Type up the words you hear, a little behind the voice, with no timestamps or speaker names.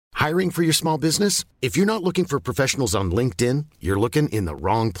Hiring for your small business? If you're not looking for professionals on LinkedIn, you're looking in the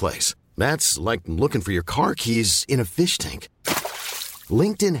wrong place. That's like looking for your car keys in a fish tank.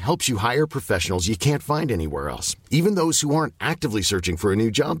 LinkedIn helps you hire professionals you can't find anywhere else, even those who aren't actively searching for a new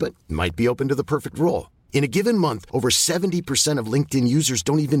job but might be open to the perfect role. In a given month, over 70% of LinkedIn users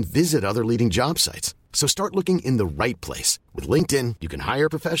don't even visit other leading job sites. So start looking in the right place. With LinkedIn, you can hire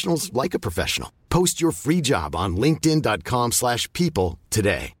professionals like a professional. Post your free job on linkedin.com/people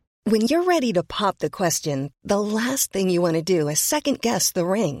today. When you're ready to pop the question, the last thing you want to do is second-guess the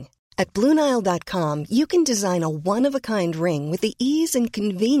ring. At BlueNile.com, you can design a one-of-a-kind ring with the ease and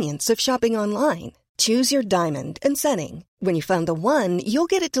convenience of shopping online. Choose your diamond and setting. When you find the one, you'll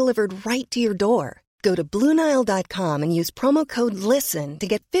get it delivered right to your door. Go to BlueNile.com and use promo code LISTEN to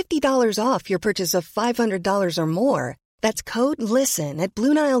get $50 off your purchase of $500 or more. That's code LISTEN at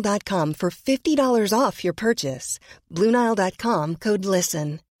BlueNile.com for $50 off your purchase. BlueNile.com, code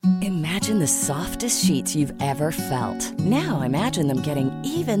LISTEN. Imagine the softest sheets you've ever felt. Now imagine them getting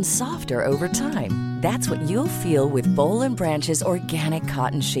even softer over time. That's what you'll feel with Boll & Branch's organic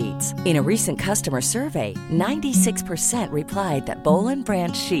cotton sheets. In a recent customer survey, 96% replied that Boll &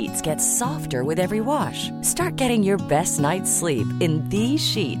 Branch sheets get softer with every wash. Start getting your best night's sleep in these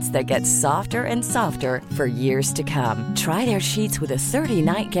sheets that get softer and softer for years to come. Try their sheets with a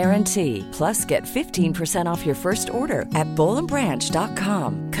 30-night guarantee. Plus, get 15% off your first order at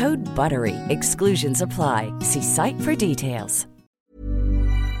bollandbranch.com. Code BUTTERY. Exclusions apply. See site for details.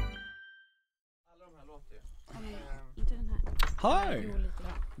 Hej!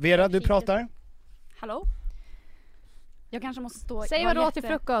 Vera, du pratar. Hallå? Jag kanske måste stå... Säg vad du åt till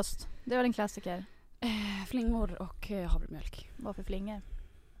frukost. Det var en klassiker. Flingor och havremjölk. Vad för flingor?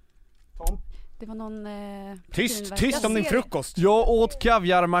 Tom? Det var någon... Tyst om din frukost. Jag åt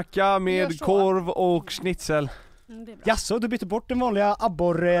kaviarmacka med korv och schnitzel. Jaså, du bytte bort den vanliga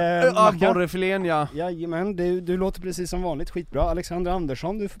abborre-mackan? Abborrefilén, ja. Jajamän, du låter precis som vanligt. Skitbra. Alexander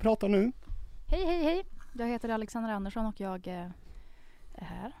Andersson, du får prata nu. Hej. Jag heter Alexander Andersson och jag är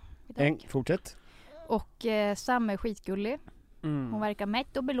här idag. Fortsätt. Och Sam är skitgullig. Hon verkar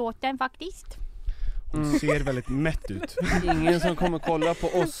mätt och belåten faktiskt. Hon ser väldigt mätt ut. Ingen som kommer kolla på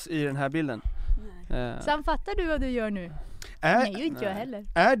oss i den här bilden. Sam, fattar du vad du gör nu? Nej, inte jag heller.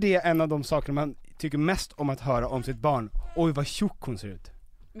 Är det en av de saker man tycker mest om att höra om sitt barn? Oj, vad tjock hon ser ut.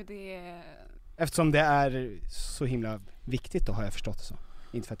 Men det... Eftersom det är så himla viktigt, då har jag förstått det så.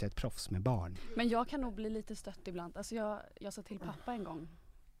 Inte för att jag är ett proffs med barn. Men jag kan nog bli lite stött ibland. Alltså jag sa till pappa en gång.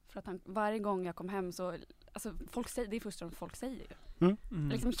 För att varje gång jag kom hem så... Alltså folk säger, det är först som folk säger ju.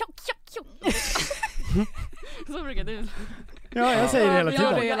 Liksom tjock. Så brukar du. Ja, jag säger det hela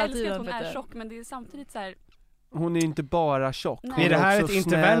tiden. Jag älskar att hon är tjock, men det är samtidigt så här... Hon är inte bara tjock. Är det här ett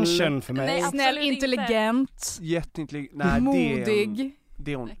intervention för mig? Nej, snäll, intelligent. Jätteintelligent. Nej, modig.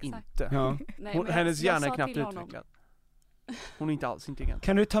 Det är hon inte. Ja. Nej, hennes hjärna är knappt utvecklad. Hon är inte alls intelligent.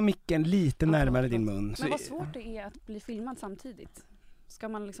 Kan du ta micken lite närmare din mun? Men vad svårt det är att bli filmad samtidigt. Ska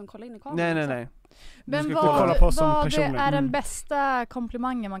man liksom kolla in i kameran? Nej. Men kolla på som vad personer. är den bästa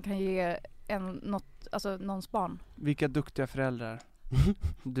komplimangen man kan ge någons barn? Vilka duktiga föräldrar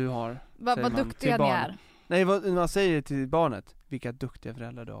du har. Vad duktiga ni är. Nej, man säger till barnet, vilka duktiga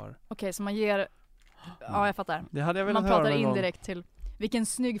föräldrar du har. Okej, så man ger... Ja, jag fattar. Det hade jag velat man höra pratar indirekt till vilken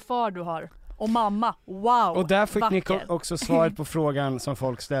snygg far du har. Och mamma, wow. Och där fick vacker. ni också svaret på frågan som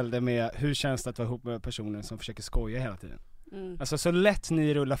folk ställde med hur känns det att vara ihop med personer som försöker skoja hela tiden. Alltså så lätt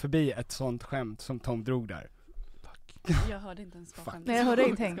ni rullar förbi ett sånt skämt som Tom drog där. Jag hörde inte ens vad skämt. Nej, jag hörde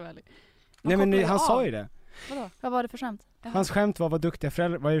ingenting. Nej, men han sa ju det. Vadå? Vad var det för skämt? Hans skämt var vad duktiga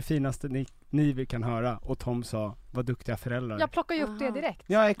föräldrar, vad är det finaste ni kan höra? Och Tom sa, vad duktiga föräldrar. Jag plockar ju upp det direkt.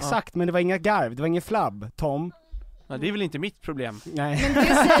 Ja, exakt, men det var inga garv, det var ingen flabb, Tom. Ja, det är väl inte mitt problem. Nej, Men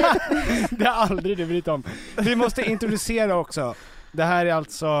det säger... det är aldrig det bryr om. Vi måste introducera också. Det här är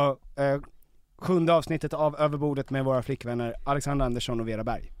alltså 7:e avsnittet av Överbordet med våra flickvänner Alexander Andersson och Vera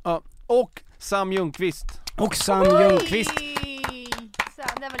Berg. Ja, och Sam Ljungqvist. Och Sam Ljungqvist.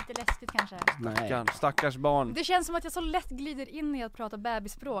 Det var lite läskigt kanske. Nej. Stackars barn. Det känns som att jag så lätt glider in i att prata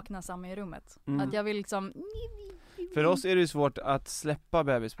bebisspråk när Sam är i rummet. Att jag vill liksom... För oss är det svårt att släppa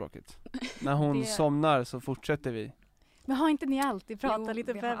bebisspråket. När hon somnar så fortsätter vi. Men har inte ni alltid pratat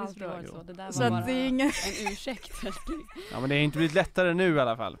lite bebisspråk? Det där så var att det är ingen... en ursäkt. Ja, men det har inte blivit lättare nu i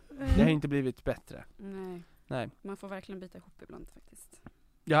alla fall. Det har inte blivit bättre. Nej. Man får verkligen byta ihop ibland faktiskt.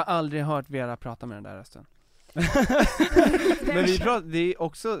 Jag har aldrig hört Vera prata med den där rösten. Men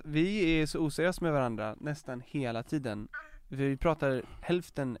vi är så oseriösa med varandra nästan hela tiden. Vi pratar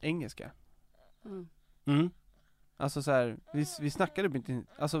hälften engelska. Alltså så här, vi snackade inte,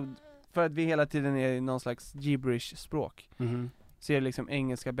 alltså för att vi hela tiden är i någon slags gibberish språk. Så är det liksom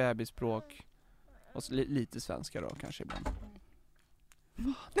engelska bebisspråk och lite svenska då kanske ibland.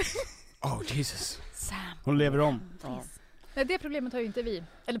 Oh Jesus. Sam. Hon lever om. Ja. Nej, det problemet har ju inte vi.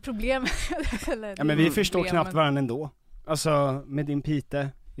 Eller problem. Ja, men vi förstår problem, knappt varandra ändå. Alltså med din Pite,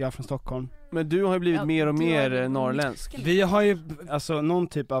 jag är från Stockholm. Men du har ju blivit mer och du har mer blivit norrländsk. Vi har ju alltså någon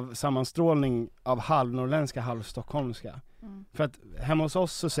typ av sammanstrålning av halvnorrländska, halvstockholmska. För att hemma hos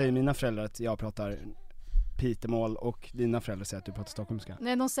oss så säger mina föräldrar att jag pratar Pitemål och dina föräldrar säger att du pratar stockholmska.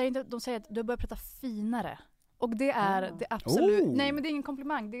 Nej, de säger att du börjar prata finare. Och det är det absolut, nej men det är ingen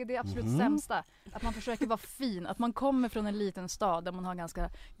komplimang, det är det absolut sämsta. Att man försöker vara fin, att man kommer från en liten stad där man har ganska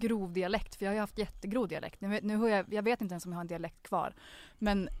grov dialekt. För jag har ju haft jättegrov dialekt, nu har jag vet inte ens om jag har en dialekt kvar.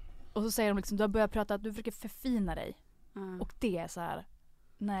 Men, och så säger de liksom, du har börjat prata att du försöker förfina dig. Och det är så här: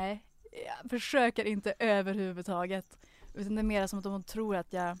 nej, jag försöker inte överhuvudtaget. Utan det är mer som att de tror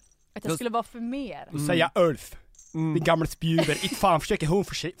att jag skulle vara för mer. Då säger jag Ulf. Din gamla spjuver, inte fan försöker hon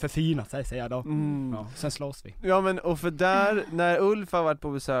förfina sig, säger jag då. Ja, sen slås vi. Ja men och för där, när Ulf har varit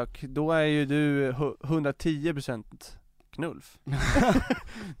på besök, då är ju du 110% knulf.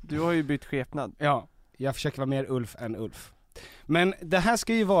 Du har ju bytt skepnad. Ja, jag försöker vara mer Ulf än Ulf. Men det här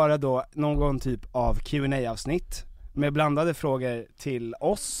ska ju vara då någon typ av Q&A-avsnitt med blandade frågor till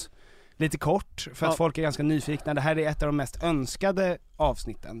oss. Lite kort, för att folk är ganska nyfikna. Det här är ett av de mest önskade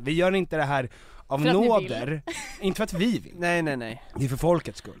avsnitten. Vi gör inte det här av nåder. Inte för att vi vill. Nej. Det är för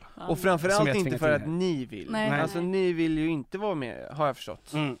folkets skull. Och framförallt inte för att ni vill. Nej. Alltså ni vill ju inte vara med, har jag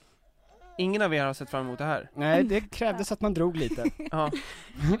förstått. Ingen av er har sett fram emot det här. Nej, det krävdes att man drog lite. Ja.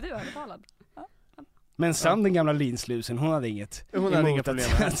 Du är övertalad. Men Sam, den gamla linslusen, hon hade inget emot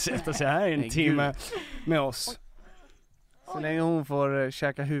att sätta sig här en timme med oss. Så länge hon får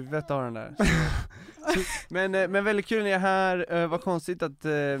käka huvudet av den där. Men väldigt kul ni är här. Vad konstigt att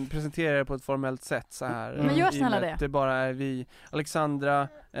presentera er på ett formellt sätt så här. Men gör snälla det. Det bara är vi. Alexandra,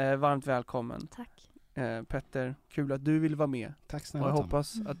 varmt välkommen. Tack. Petter, kul att du vill vara med. Tack snälla. Och jag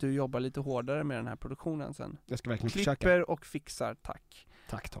hoppas att du jobbar lite hårdare med den här produktionen sen. Jag ska verkligen Klipper försöka. och fixar, tack.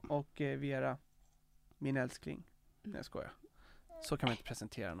 Tack Tom. Och Vera, min älskling. Nej, jag skojar. Så kan man inte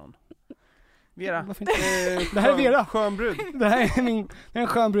presentera någon. Vera, det här är Vera. Skönbrud. Det här är en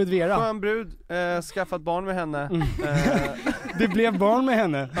skönbrud Vera. Skönbrud, skaffat barn med henne. Det blev barn med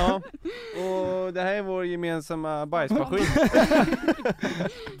henne. Ja. Och det här är vår gemensamma bajsmaskin.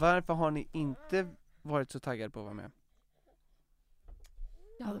 Varför har ni inte varit så taggade på att vara med?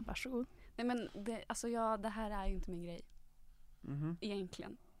 Ja, varsågod. Nej men det här är ju inte min grej.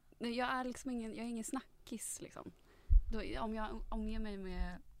 Egentligen. Jag är liksom ingen snackis liksom. Om jag omger mig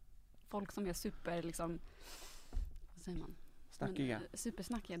med folk som är super liksom, vad säger man? Snackiga.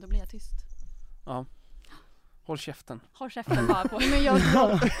 Supersnackiga, då blir jag tyst. Ja. Håll käften. Håll käften bara på. Men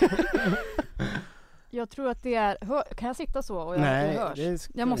jag tror att det är, kan jag sitta så och Nej, jag hörs?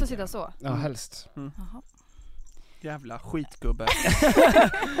 Jag måste sitta så. Ja, helst. Jaha. Jävla skitgubbe.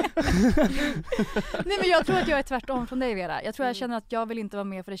 Nej men jag tror att jag är tvärtom från dig Vera. Jag tror jag känner att jag vill inte vara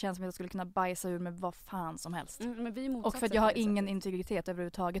med för det känns som att jag skulle kunna bajsa ur med vad fan som helst. Men och för att jag har ingen integritet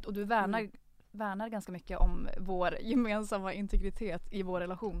överhuvudtaget. Och du värnar ganska mycket om vår gemensamma integritet i vår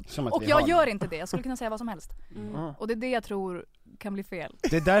relation. Och jag gör inte det. Jag skulle kunna säga vad som helst. Och det är det jag tror kan bli fel.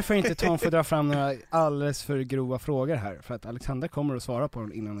 Det är därför inte Tom får dra fram några alldeles för grova frågor här. För att Alexander kommer att svara på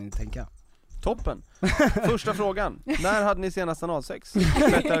dem innan ni tänker. Toppen. Första frågan. När hade ni senast analsex?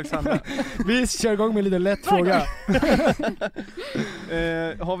 Alexander. Vi kör igång med en liten lätt fråga.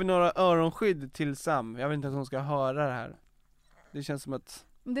 Har vi några öronskydd till Sam? Jag vet inte att hon ska höra det här. Det känns som att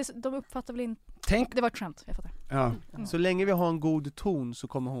de uppfattar väl inte. Det var ett skämt, jag fattar. Ja. Så länge vi har en god ton så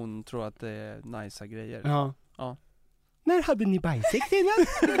kommer hon tro att det är nice grejer. Ja. Ja. När hade ni bajsex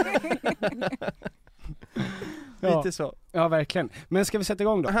senast? Lite så. Ja, verkligen. Men ska vi sätta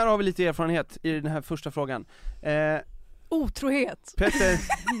igång då? Här har vi lite erfarenhet i den här första frågan. Otrohet.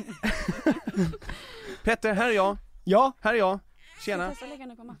 Petter, här är jag. Ja. Här är jag. Tjena. Jag ska lägga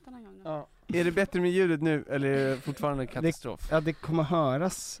ner på mattan en gång då. Ja. Är det bättre med ljudet nu eller är det fortfarande katastrof? Det kommer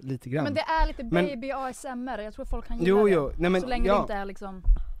höras lite grann. Men det är lite baby ASMR. Jag tror folk kan gilla det. Nej, men, så länge det inte är liksom.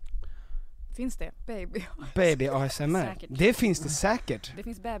 Finns det? Baby ASMR. Säkert. Det finns det säkert. Det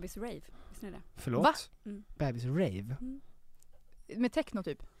finns bebis rave. Visst är det? Förlåt? Va? Bebis rave? Med techno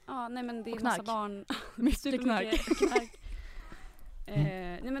typ? Ja, nej men det är och massa barn. Mycket knark.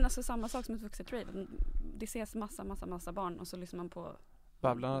 Nej men alltså samma sak som ett vuxet rave. Det ses massa barn och så lyssnar man på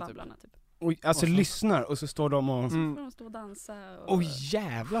Babblarna typ. Och, alltså lyssnar och så står de och... Så får de stå och dansa. Och...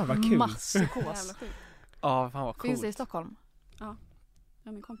 jävlar vad kul. Masspsykos. Ja, fan vad coolt. Finns det i Stockholm? Ja.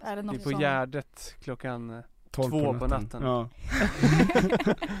 Ja, min kompis. Är det Det är något på som... Gärdet klockan 2 på natten. Ja.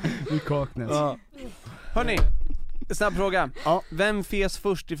 I Kaknäs. Ja. Hörrni, Snabb fråga. Ja. Vem fes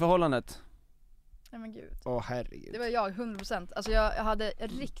först i förhållandet? Nej men gud. Åh herregud. Det var jag, 100%. Alltså jag hade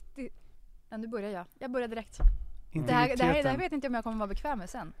riktigt... Ja, nu börjar jag. Jag börjar direkt. Det här vet inte om jag kommer vara bekväm med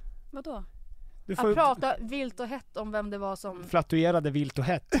sen. Vadå? Du Att får prata vilt och hett om vem det var som... flatuerade vilt och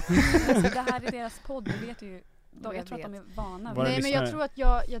hett. Alltså, det här är deras podd, du vet ju. Jag Jag tror att de är vana. Våra Nej men jag lyssnare.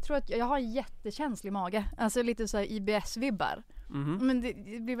 tror att jag har en jättekänslig mage. Alltså lite så här IBS-vibbar. Men det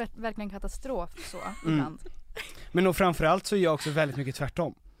blir verkligen katastrof så ibland. Men och framförallt så är jag också väldigt mycket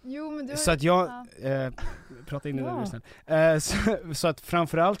tvärtom. Jo men du Så att jag, prata in i den lyssnaren. Så att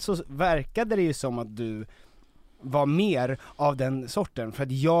framförallt så verkade det ju som att du var mer av den sorten, för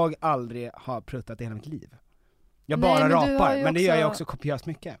att jag aldrig har pruttat i hela mitt liv. Jag Nej, bara men du har rapar, ju men det gör jag också- också kopiöst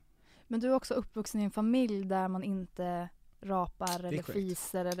mycket. Men du är också uppvuxen i en familj där man inte rapar eller sjukt.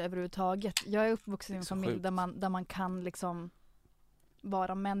 fiser eller överhuvudtaget. Jag är uppvuxen i en så familj sjukt. där man kan liksom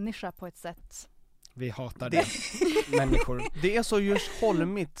vara människa på ett sätt. Vi hatar det. Människor. Det är så just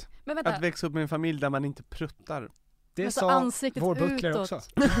holmigt Men vänta, att växa upp med en familj där man inte pruttar. Det Men så sa ansiktet vår bucklare utåt.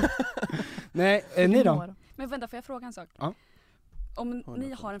 också. Nej, ni då? men vänta, får jag fråga en sak? Ja. Om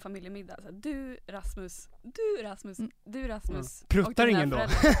ni har en familjemiddag, så här, du Rasmus, du Rasmus Pruttar och dina ingen då?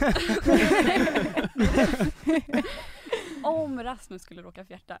 föräldrar. Om Rasmus skulle råka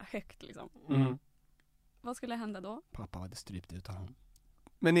fjärta högt liksom, vad skulle hända då? Pappa hade strypt ut honom.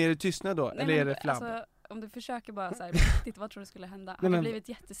 Men är det tystnad då? Nej, eller är men, det flabb? alltså, om du försöker bara så här, riktigt, vad tror du skulle hända? Hade Nej, det men- blivit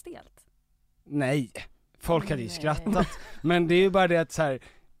jättestelt? Nej, folk hade ju Nej. skrattat. Men det är ju bara det att så här,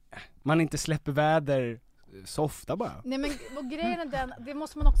 man inte släpper väder så ofta bara. Nej men och grejen är den, det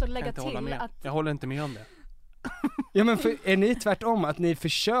måste man också Jag lägga kan inte hålla till med. att Jag håller inte med om det. Ja men är ni tvärtom, att ni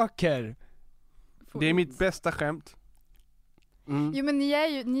försöker? Det är mitt bästa skämt. jo men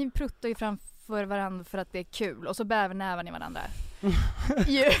ni pruttar ju framför varandra för att det är kul och så bävernävar ni varandra.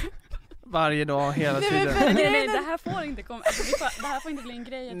 ju. Varje dag, hela Nej, men tiden. Nej, det här får inte komma, alltså, det här får inte bli en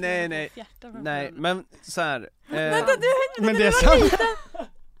grej att Nej, vi nej. får fjärta framför Nej, varandra. men så här. Vänta, du, Men när det är du var sant. liten.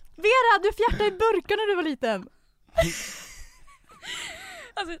 Vera, du fjärtade i burkar när du var liten.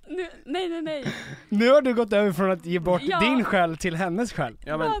 Alltså, nej. Nu har du gått över från att ge bort Ja. din själ till hennes själ.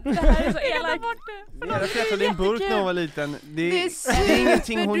 Ja men, Det här är så elakt. jag fjättade i en burk när hon var liten. Det Det är är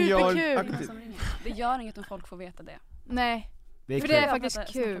ingenting hon gör superduperkul. aktivt. Det gör inget om folk får veta det. Nej, Det är för kul. det är Jag faktiskt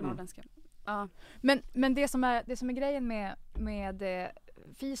pratar- kul. snackar norrländska. Ja. Men det som är grejen med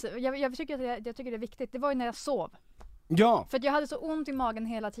fiser, jag tycker det är viktigt. Det var ju när jag sov. Ja, För att jag hade så ont i magen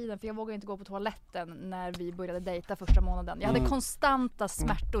hela tiden för jag vågade inte gå på toaletten när vi började dejta första månaden. Jag hade konstanta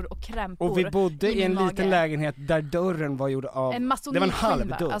smärtor och krämpor. och vi bodde i en min liten mage. lägenhet där dörren var gjord av, En det var en halv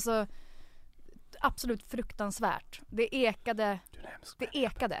masonitskiva. dörr. Alltså absolut fruktansvärt. Det ekade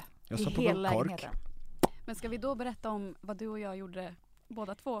Jag i sa på hela kork. lägenheten. Men ska vi då berätta om vad du och jag gjorde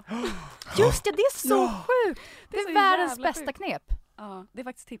båda två? Just det, det är så sjukt! Det är så världens jävla bästa sjukt. knep. Ja, det är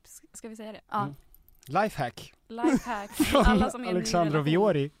faktiskt tips. Ska vi säga det? Ja. Lifehack Lifehack. från Alla som är i en ny Alexandra relation.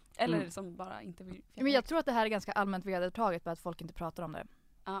 Viori. Eller som bara inte vill. Men jag tror att det här är ganska allmänt vedertaget bara att folk inte pratar om det.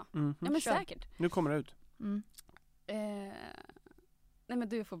 Ja, Mm. ja men Kör. säkert. Nu kommer det ut. Mm. Nej men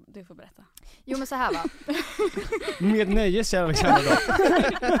du får berätta. Jo men så här va. Med nöje säger Alexandra då.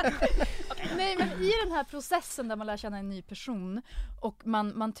 Nej men i den här processen där man lär känna en ny person och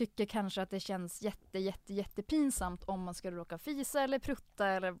man tycker kanske att det känns jättepinsamt om man ska råka fisa eller prutta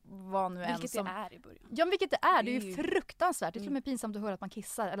eller vad nu än Vilket som... det är i början. Ja men vilket det är, det är Det är ju ju- fruktansvärt. Det är till och med pinsamt att höra att man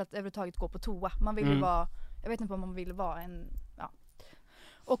kissar eller att överhuvudtaget gå på toa. Man vill ju vara, jag vet inte vad man vill vara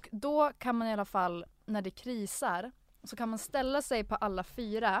Och då kan man i alla fall, när det krisar, så kan man ställa sig på alla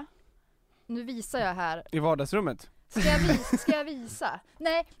fyra. Nu visar jag här. I vardagsrummet. Ska jag visa?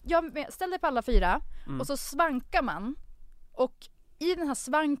 Nej, ställ dig på alla fyra och så svankar man. Och i den här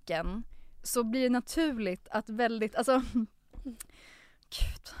svanken så blir det naturligt att väldigt, alltså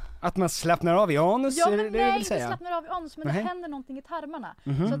gud. Att man slappnar av i anus, Ja är det men det du nej, vill inte säga? slappnar av i anus men Nej. det händer någonting i tarmarna.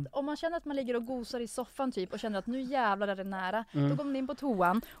 Mhm. Så att om man känner att man ligger och gosar i soffan typ och känner att nu jävlar är det nära, då går man in på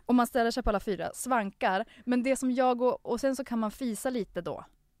toan och man ställer sig på alla fyra, svankar. Men det som jag och sen så kan man fisa lite då.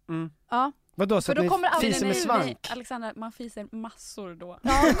 Mm. Ja. Vadå, så För att då ni kommer aldrig- fiser med nej, svank? Nej, Alexandra, man fiser massor då.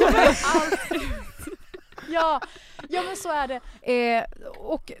 Ja, då kommer allt ut. Ja, men så är det.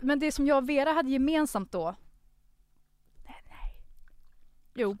 Men det som jag och Vera hade gemensamt då. Nej.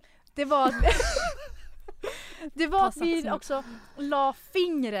 Jo, det var att det var att vi också la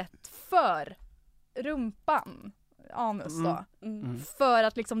fingret för rumpan, anus då, för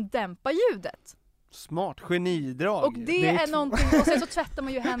att liksom dämpa ljudet. Smart, genidrag. Och det är två- någonting, och sen så tvättar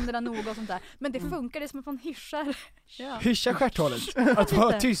man ju händerna noga och sånt där. Men det funkar, det är som att man hyschar. Ja. Hyscha stjärthålet, att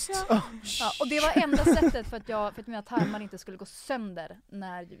vara tyst. Ja, och det var enda sättet för att mina tarmar inte skulle gå sönder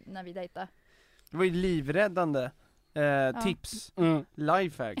när vi dejtade. Det var ju livräddande tips, Mm.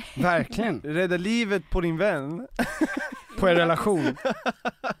 lifehack. Verkligen. Rädda livet på din vän. På en relation.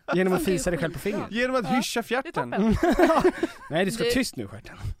 Genom att fisa dig själv på fingret. Genom att hyscha Det är fjärten. toppen. Nej, du ska Det- tyst nu,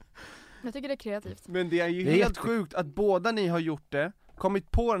 stjärten. Jag tycker det är kreativt. Men det är ju Det är helt jätte- sjukt att båda ni har gjort det,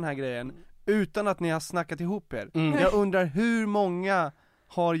 kommit på den här grejen, utan att ni har snackat ihop er. Mm. Jag undrar hur många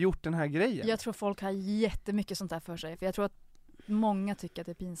har gjort den här grejen? Jag tror folk har jättemycket sånt där för sig. För jag tror att många tycker att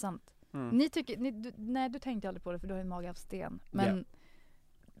det är pinsamt. Mm. Ni tycker, nej du tänkte aldrig på det för du har en mage av sten. Men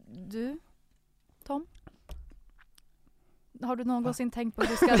du, Tom? Har du någonsin tänkt på att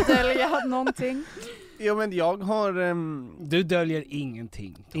du ska dölja någonting? Ja, men jag har Du döljer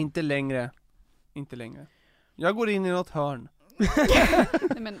ingenting, Tom. inte längre. Jag går in i något hörn.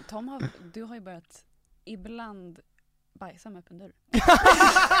 Nej, men Tom, du har ju börjat ibland bajsa med öppen dörr.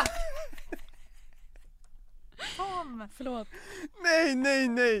 Tom! Förlåt. Nej, nej,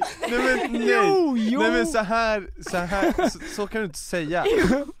 nej. Nej men nej. Jo. Nej men så här så kan du inte säga.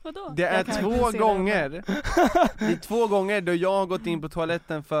 Vadå? Det är Jag kan inte två se det. gånger. Det är 2 gånger då jag har gått in på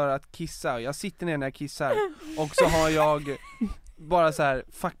toaletten för att kissa. Jag sitter ner när jag kissar. Och så har jag bara så här: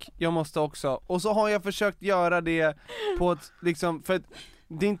 fuck, jag måste också. Och så har jag försökt göra det på ett liksom, för att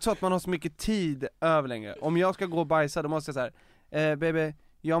det är inte så att man har så mycket tid över längre. Om jag ska gå och bajsa, då måste jag så här: baby,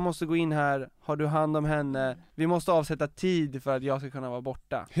 jag måste gå in här, har du hand om henne? Vi måste avsätta tid för att jag ska kunna vara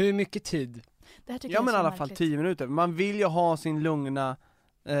borta. Hur mycket tid? Det här tycker Ja, jag men är i så alla fall märkligt. 10 minuter. Man vill ju ha sin lugna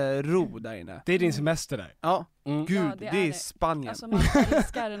ro där inne. Det är din semester där. Ja, Mm. gud, Ja, det det är är det. Spanien. Alltså man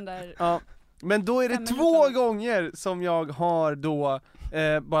älskar den där. Ja, men då är det 5 2 minuter. gånger som jag har då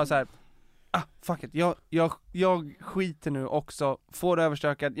bara så här: fuck it, jag skiter nu också, får det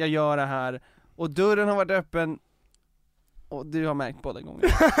överstökat, jag gör det här. Och dörren har varit öppen, och du har märkt båda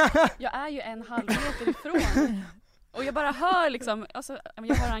gångerna. Jag är ju 1,5 meter ifrån. Och jag bara hör liksom, alltså,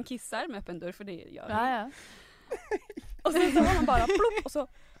 jag hör han kissar med öppen dörr, för det gör han. Ja. Och sen så hör man bara plopp och så,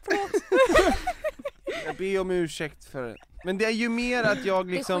 förlåt. Jag ber om ursäkt för det. Men det är ju mer att jag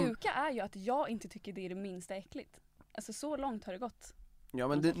Det liksom, sjuka är ju att jag inte tycker det är det minsta äckligt. Alltså så långt har det gått. ja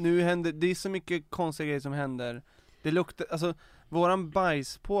men nu händer, det är så mycket konstiga grejer som händer. Det luktar, alltså våran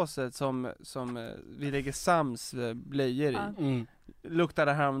bajspåse som vi lägger Sams blöjor i, Mm.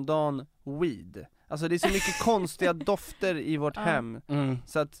 luktade häromdagen weed. Alltså det är så mycket konstiga dofter i vårt hem. Mm.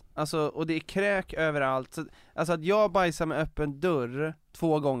 Så att, alltså, och det är kräk överallt. Så, alltså att jag bajsar med öppen dörr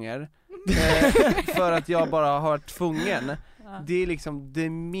 2 gånger för att jag bara har varit tvungen. Ja. Det är liksom det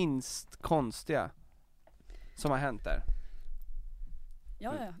minst konstiga som har hänt där.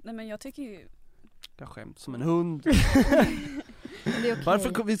 Ja. Nej men jag tycker ju, Jag skämt som en hund. Men det är okej.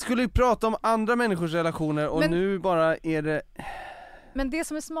 Varför, vi skulle ju prata om andra människors relationer och Men- nu bara är det. Men det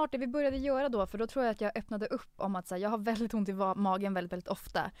som är smart, det vi började göra då, för då tror jag att jag öppnade upp om att så här, jag har väldigt ont i magen väldigt, väldigt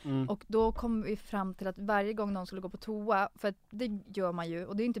ofta. Mm. Och då kom vi fram till att varje gång någon skulle gå på toa, för att det gör man ju,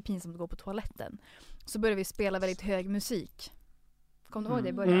 och det är inte pinsamt att gå på toaletten, så började vi spela väldigt hög musik. Kom du ihåg det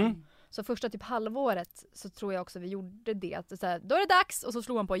i början? Mm. Så första typ halvåret så tror jag också vi gjorde det. Att så här, då är det dags! Och så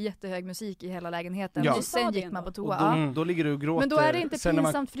slog man på jättehög musik i hela lägenheten. Ja. Och Du sa sen det gick man på ändå. toa. Och då, Ja. då ligger du och gråter. Men då är det inte sen när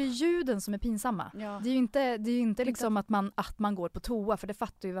man- pinsamt, för det är ljuden som är pinsamma. ja. Det är ju inte liksom att man går på toa, för det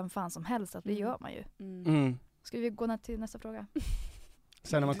fattar ju vem fan som helst att det gör man ju. Mm. Mm. Ska vi gå till nästa fråga?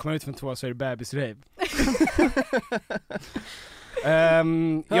 Sen när man kommer ut från toa så är det bebisrave.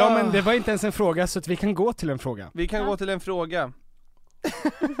 Ja men det var inte ens en fråga, så att vi kan gå till en fråga. Vi kan Ja. gå till en fråga.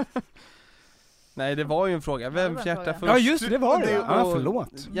 Nej, det var ju en fråga. det Vem var en fjärtar fråga. först? Ja just det, var det. Och Ja, och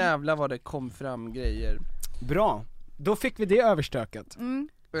förlåt. Jävlar vad det kom fram grejer. Bra. Då fick vi det överstökat. Mm.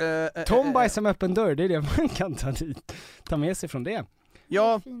 Tom bajsar med öppen dörr, det är det man kan ta med sig från det.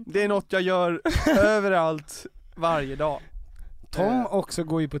 Ja, Fint. det är något jag gör överallt, varje dag. Tom också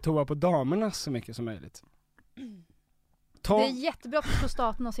går ju på toa på damerna så mycket som möjligt. Tom, Det är jättebra för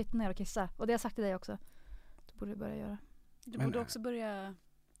prostaten att sitta ner och kissa. Och det har jag sagt till dig också. Det borde du börja göra. Du Men- borde också börja,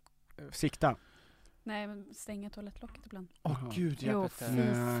 sikta. nej men stänga toalettlocket ibland. Gud, Jo, jag fy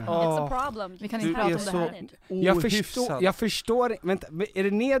Nej. fan. It's a problem. Vi kan Du inte prata är om det så här. Jag förstår, vänta, är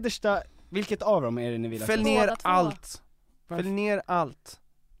det nedersta, vilket av dem är det ni vill att Fäll jag ner Båda två. allt. Varför? Fäll ner allt.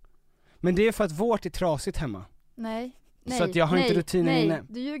 Men det är för att vårt är trasigt hemma. Nej. Så att jag har inte rutinen nej, inne.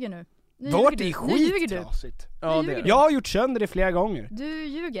 Du ljuger nu. Vårt är Nu ljuger du. skittrasigt. Ja, Nu det är ljuger det. Jag har gjort sönder det flera gånger. Du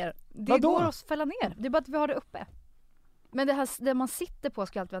ljuger. Det Vadå? går att fälla ner. Det är bara att vi har det uppe. Men det man sitter på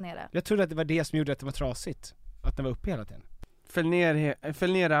ska alltid vara nere. Jag trodde att det var det som gjorde att det var trasigt. Att den var uppe hela tiden.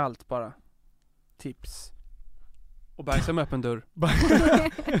 Fäll ner allt bara. Tips. Och bajsa med öppen dörr.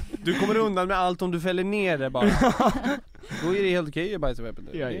 Du kommer undan med allt om du fäller ner det bara. Då är det helt okej att bajsa med öppen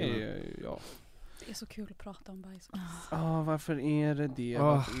dörr. Ja, Det ja. är, ja. Det är så kul att prata om bajs. Varför är det det?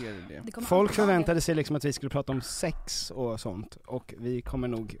 Varför är det? Folk förväntade sig liksom att vi skulle prata om sex och sånt. Och vi kommer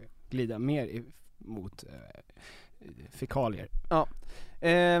nog glida mer mot fekalier. Ja.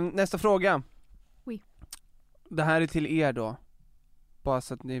 Nästa fråga. Oui. Det här är till er då. Bara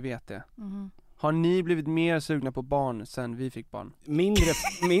så att ni vet det. Mm. Har ni blivit mer sugna på barn sen vi fick barn?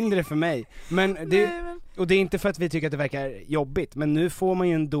 Mindre för mig. Och det är inte för att vi tycker att det verkar jobbigt, men nu får man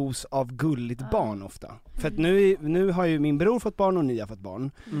ju en dos av gulligt barn ofta. För att nu har ju min bror fått barn och ni har fått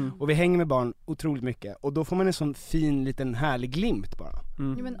barn. Och vi hänger med barn otroligt mycket. Och då får man en sån fin liten härlig glimt bara.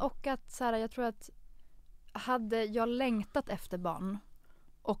 Ja, men och att så här, jag tror att hade jag längtat efter barn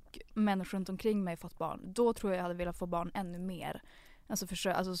och människor runt omkring mig fått barn, då tror jag hade velat få barn ännu mer.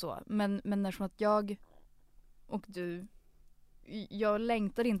 Alltså så. Men eftersom att jag och du, jag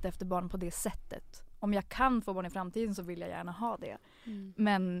längtar inte efter barn på det sättet. Om jag kan få barn i framtiden så vill jag gärna ha det.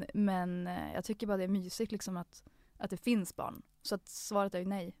 Men jag tycker bara det är mysigt liksom att det finns barn. Så att svaret är ju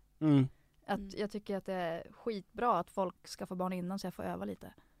nej. Jag tycker att det är skitbra att folk ska få barn innan så jag får öva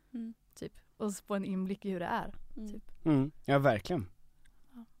lite. Typ. Och få en inblick i hur det är. Typ. Ja, verkligen.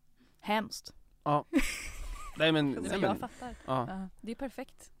 Ja. Hemskt. Ja. Nej, jag fattar. Ja. Det är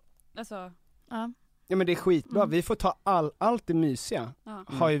perfekt. Alltså. Ja, men det är skitbra. Vi får ta allt det mysiga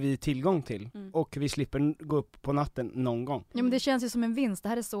har ju vi tillgång till. Och vi slipper gå upp på natten någon gång. Ja, men det känns ju som en vinst. Det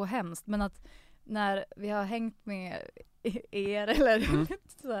här är så hemskt. Men att när vi har hängt med er eller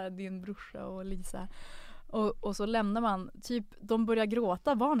så här, din brorsa och Lisa och så lämnar man typ, de börjar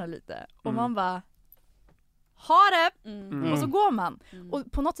gråta barnen lite och man bara ha det! Och så går man.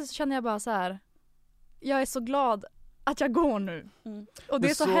 Och på något sätt känner jag bara så här, jag är så glad att jag går nu. Och det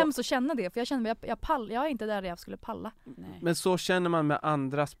är så hemskt att känna det, för jag känner mig, jag är inte där jag skulle palla. Nej. Men så känner man med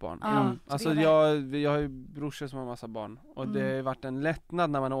andras barn. Alltså jag har ju brorsor som har massa barn. Och det har ju varit en lättnad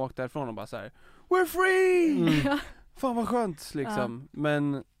när man har åkt därifrån och bara så här: we're free! Fan vad skönt liksom.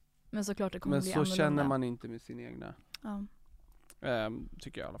 Men såklart det kommer bli så annorlunda. känner man inte med sin egna.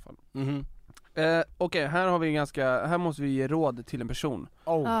 Tycker jag i alla fall. Okej, här måste vi ge råd till en person.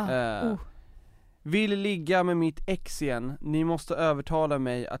 Vill ligga med mitt ex igen. Ni måste övertala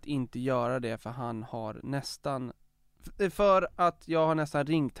mig att inte göra det, för han har nästan, för att jag har nästan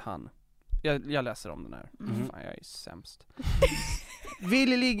ringt han. Jag läser om den här. Fan, jag är sämst.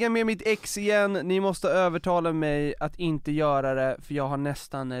 Vill ligga med mitt ex igen. Ni måste övertala mig att inte göra det, för jag har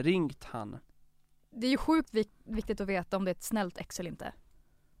nästan ringt han. Det är ju sjukt viktigt att veta om det är ett snällt ex eller inte.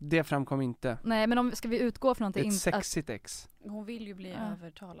 Det framkom inte. Nej, men ska vi utgå från att det ett inte sexigt ex. Hon vill ju bli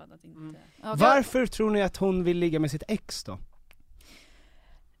övertalad att inte. Varför tror ni att hon vill ligga med sitt ex då?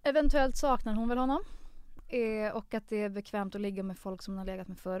 Eventuellt saknar hon väl honom. Och att det är bekvämt att ligga med folk som hon har legat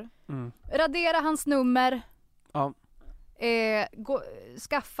med förr. Radera hans nummer. Ja.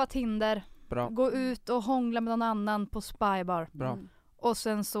 Skaffa Tinder. Bra. Gå ut och hångla med någon annan på Spybar. Bra. Och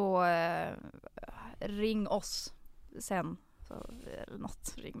sen så ring oss sen. Eller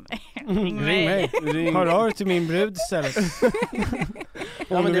något, ring mig. Ring mig. Hör av till min brud istället.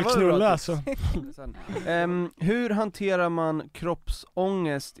 Ja, men det var knulla bra, alltså. Hur hanterar man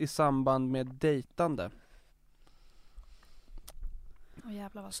kroppsångest i samband med dejtande?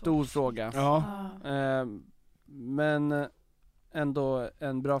 Jävlar vad stor fråga. Men ändå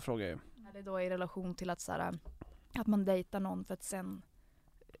en bra fråga ju. Det är då i relation till att att man dejtar någon för att sen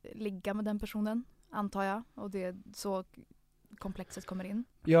ligga med den personen, antar jag. Och det är så komplexet kommer in.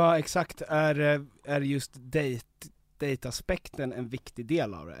 Ja, exakt. Är just dejtaspekten en viktig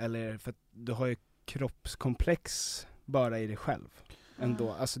del av det? Eller för att du har ju kroppskomplex bara i dig själv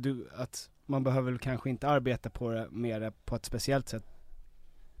ändå. Alltså att man behöver kanske inte arbeta på det mer på ett speciellt sätt.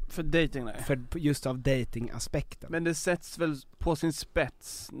 För dating, nej. För just av datingaspekten. Men det sätts väl på sin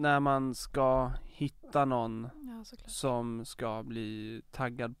spets när man ska hitta någon som ska bli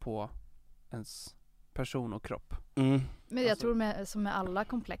taggad på ens person och kropp. Men jag tror som med alla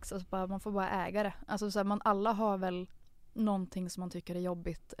komplex, alltså man får bara äga det. Alltså alla har väl någonting som man tycker är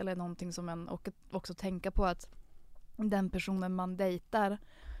jobbigt eller någonting som och också tänka på att den personen man dejtar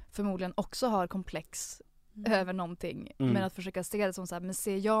förmodligen också har komplex över någonting. Men att försöka se det som men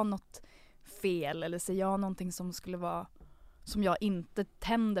ser jag något fel eller ser jag någonting som skulle vara som jag inte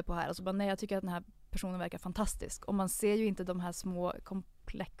tänder på här, och så bara nej, jag tycker att den här personen verkar fantastisk, och man ser ju inte de här små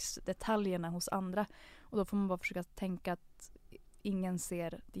komplexdetaljerna hos andra, och då får man bara försöka tänka att ingen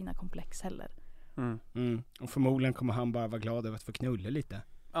ser dina komplex heller. Och förmodligen kommer han bara vara glad över att få knulla lite.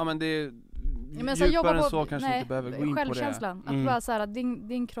 Ja, men det är så djupare än så kanske inte behöver gå in på det. Självkänslan, att bara så här, att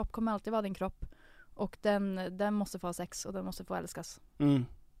din kropp kommer alltid vara din kropp, och den måste få ha sex och den måste få älskas.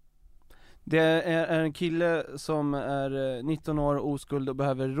 Det är en kille som är 19 år, oskuld och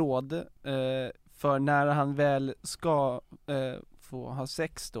behöver råd. för när han väl ska få ha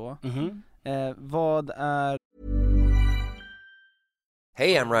sex då. Vad är...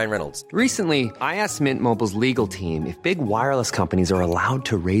 Hey, I'm Ryan Reynolds. Recently, I asked Mint Mobile's legal team if big wireless companies are allowed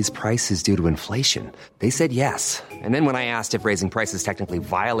to raise prices due to inflation. They said yes. And then when I asked if raising prices technically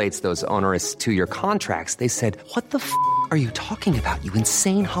violates those onerous 2-year contracts, they said, "What the f*** are you talking about, you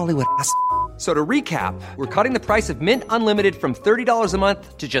insane Hollywood ass?" So to recap, we're cutting the price of Mint Unlimited from $30 a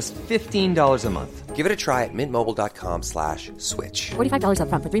month to just $15 a month. Give it a try at mintmobile.com/switch. $45 up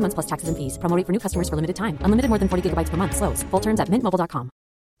front for 3 months plus taxes and fees. Promo rate for new customers for limited time. Unlimited more than 40 gigabytes per month. Slows full terms at mintmobile.com.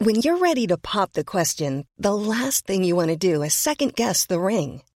 When you're ready to pop the question, the last thing you want to do is second-guess the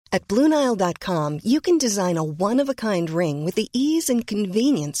ring. At BlueNile.com, you can design a one-of-a-kind ring with the ease and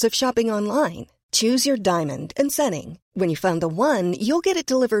convenience of shopping online. Choose your diamond and setting. When you find the one, you'll get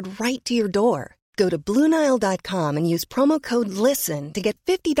it delivered right to your door. Go to BlueNile.com and use promo code LISTEN to get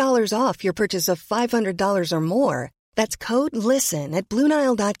 $50 off your purchase of $500 or more. That's code LISTEN at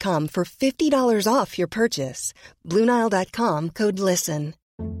BlueNile.com for $50 off your purchase. BlueNile.com, code LISTEN.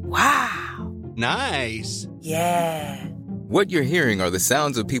 Wow! Nice! Yeah! What you're hearing are the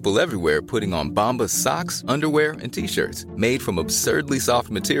sounds of people everywhere putting on Bombas socks, underwear, and T-shirts made from absurdly soft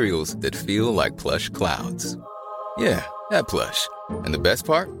materials that feel like plush clouds. Yeah, that plush. And the best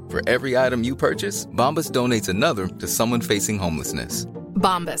part? For every item you purchase, Bombas donates another to someone facing homelessness.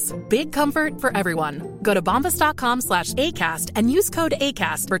 Bombas. Big comfort for everyone. Go to bombas.com/ACAST and use code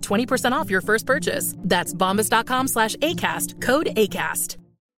ACAST for 20% off your first purchase. That's bombas.com/ACAST. Code ACAST.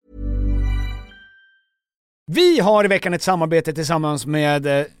 Vi har i veckan ett samarbete tillsammans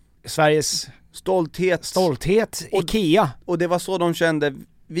med Sveriges stolthet IKEA. Och det var så de kände,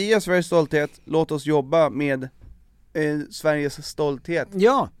 vi är Sveriges stolthet, låt oss jobba med Sveriges stolthet.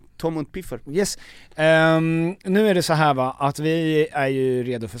 Ja. Tom und Piffer. Yes. Nu är det så här va, att vi är ju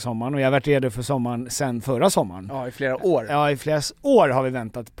redo för sommaren, och jag har varit redo för sommaren sedan förra sommaren. Ja, i flera år. Ja, i flera år har vi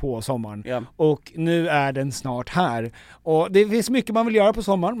väntat på sommaren. Ja. Och nu är den snart här. Och det finns mycket man vill göra på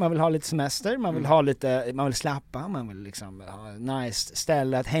sommaren. Man vill ha lite semester, man vill ha lite, man vill slappa, man vill liksom ha ett nice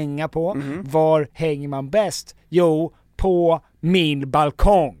ställe att hänga på. Var hänger man bäst? Jo, på min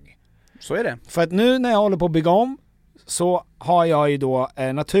balkong. Så är det. För att nu när jag håller på att bygga om, så har jag ju då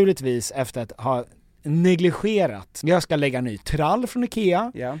naturligtvis efter att ha negligerat. Jag ska lägga ny trall från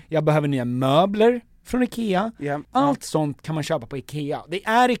IKEA. Yeah. Jag behöver nya möbler från IKEA. Yeah. Allt sånt kan man köpa på IKEA. Det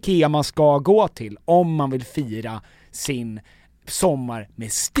är IKEA man ska gå till om man vill fira sin sommar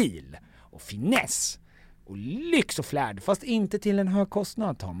med stil och finess och lyx och flärd, fast inte till en hög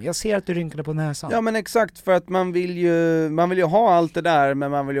kostnad, Tom. Jag ser att du rynkade på näsan. Ja, men exakt, för att man vill ju ha allt det där,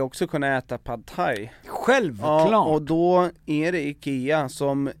 men man vill ju också kunna äta pad thai. Självklart. Ja, och då är det IKEA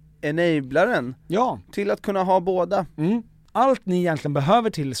som enablaren till att kunna ha båda. Allt ni egentligen behöver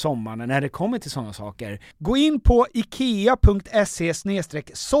till sommaren när det kommer till sådana saker. Gå in på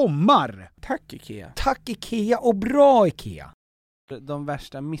ikea.se/sommar. Tack IKEA. Tack IKEA och bra IKEA. De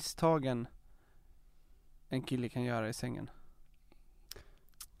värsta misstagen en kille kan göra i sängen.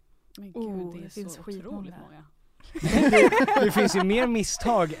 Men gud, det är finns så skitmånga. otroligt många. Det finns ju mer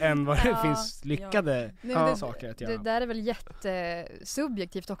misstag än vad det finns lyckade saker att göra. Det där är väl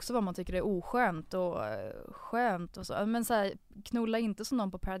jättesubjektivt också, vad man tycker är oskönt och skönt och så. Men så här, knulla inte som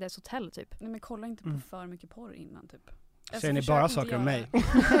någon på Paradise Hotel typ. Nej, men kolla inte på för mycket porr innan typ. Säger ni bara saker om mig?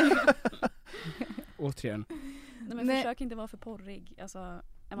 Återigen. Nej, men försök inte vara för porrig. Alltså,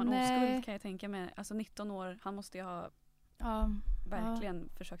 är man oskuld kan jag tänka mig. Alltså 19 år, han måste ju ha verkligen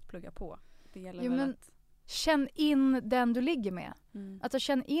försökt plugga på. Det gäller väl att... Känn in den du ligger med. Alltså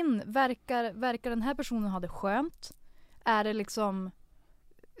känn in, verkar den här personen ha det skönt? Är det liksom,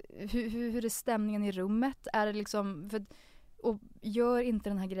 hur är stämningen i rummet? Är det liksom, och gör inte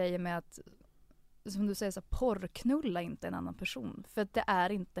den här grejen med att, som du säger, så porrknulla inte en annan person. För att det är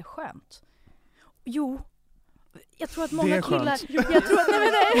inte skönt. Jo, jag tror att många killar... Jag tror att...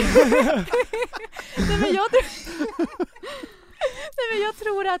 jag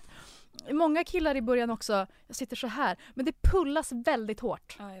tror att många killar i början också, jag sitter så här, men det pullas väldigt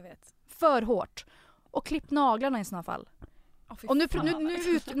hårt. Ja, jag vet. För hårt. Och klipp naglarna i såna fall. Och nu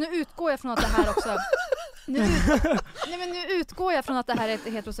utgår jag från att det här också... nu utgår jag från att det här är ett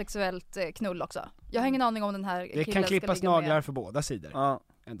heterosexuellt knull också. Jag har ingen aning om den här killen det kan klippas naglar för båda sidor. Ja.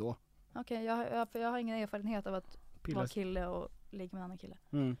 Ändå. Okej, jag har ingen erfarenhet av att vara kille och ligga med en annan kille.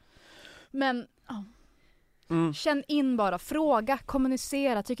 Men känn in bara, fråga,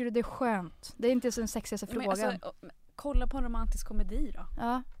 kommunicera. Tycker du det är skönt? Det är inte den sexigaste frågan. Alltså, kolla på en romantisk komedi då.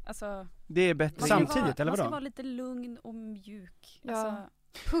 Ja. Alltså, det är bättre. Samtidigt, eller vadå? Man ska vara lite lugn och mjuk. Ja. Alltså,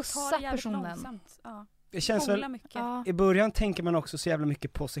 pussa personen. Långsamt. Ja. Det känns väl, i början tänker man också så jävla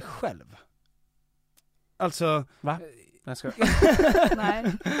mycket på sig själv. Kolla mycket. Och sen så tar det jävla långsamt. Ja. I början tänker man också så jävla mycket på sig själv. Alltså... Va? Nej, ska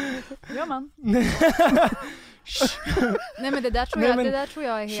Nej, gör man. Nej men det där tror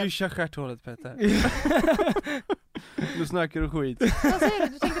jag är helt... Tjuscha stjärthålet, Petter. Du snackar och skit. Vad säger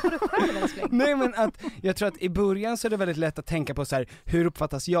du? Du tänkte på dig själv, älskling. Nej men att, jag tror att i början så är det väldigt lätt att tänka på så här: hur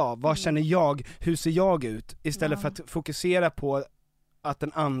uppfattas jag? Vad känner jag? Hur ser jag ut? Istället för att fokusera på att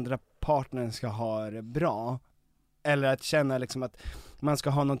den andra partnern ska ha det bra. Eller att känna liksom att man ska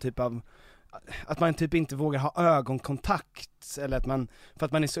ha någon typ av, att man typ inte vågar ha ögonkontakt, eller att man, för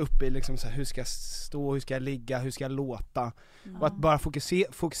att man är så uppe i liksom så här, hur ska jag stå, hur ska jag ligga, hur ska jag låta, och att bara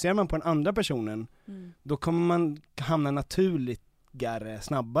fokuserar man på den andra personen, då kommer man hamna naturligare,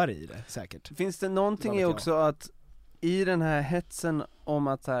 snabbare i det säkert. Finns det någonting i också att i den här hetsen om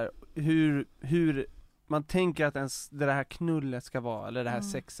att så här, hur man tänker att ens det här knullet ska vara, eller det här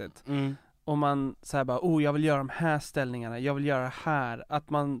sexet, om man säger bara, jag vill göra de här ställningarna, jag vill göra det här, att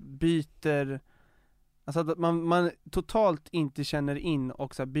man byter, alltså att man totalt inte känner in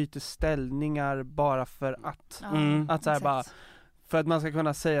och så här byter ställningar bara för att att så här bara, för att man ska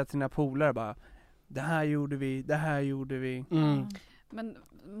kunna säga till sina polare bara, det här gjorde vi. Men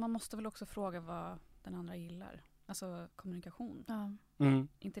man måste väl också fråga vad den andra gillar, alltså kommunikation.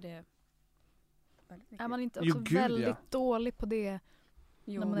 Inte det väldigt viktigt? Är man inte också väldigt dålig på det?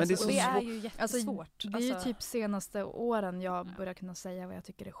 Jo, men det är ju jättesvårt. Alltså, det är ju typ senaste åren jag börjar kunna säga vad jag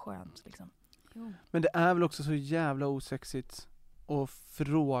tycker är skönt liksom. Jo. Men det är väl också så jävla osexigt att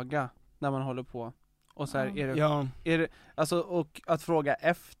fråga när man håller på. Och så här, är det alltså, och att fråga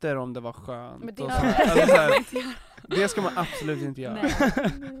efter om det var skönt. Men det, och så här, det ska man absolut inte göra.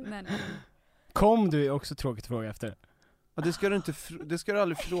 Nej. Kom du är också tråkigt att fråga efter. Ja, det ska du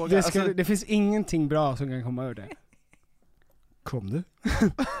aldrig fråga. Det finns ingenting bra som kan komma ur det. Kom du?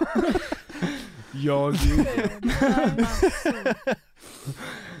 Jag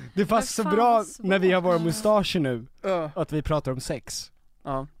det passar så bra när vi har våra mustascher nu, att vi pratar om sex.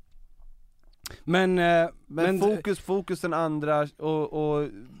 Ja. Men fokus den andra, och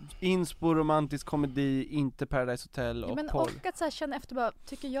inspo romantisk komedi, inte Paradise Hotel och porr. Och att så här, känna efter bara,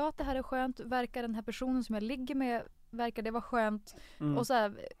 tycker jag att det här är skönt? Verkar den här personen som jag ligger med, verkar det vara skönt? Och så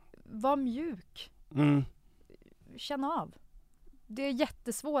här, var mjuk. Känna av. Det är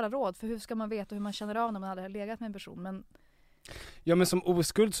jättesvåra råd, för hur ska man veta hur man känner av när man hade legat med en person, men... Ja, men som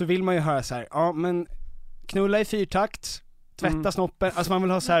oskuld så vill man ju höra så här: ja men knulla i 4-takt, tvätta snoppen, alltså man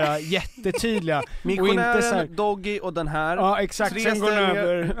vill ha så här jättetydliga missionären, doggy och den här. Ja, exakt, sen går den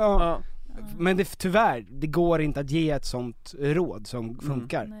över. Ja. Men tyvärr, det går inte att ge ett sånt råd som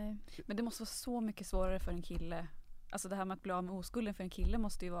funkar. Nej. Men det måste vara så mycket svårare för en kille. Alltså det här med att bli av med oskulden för en kille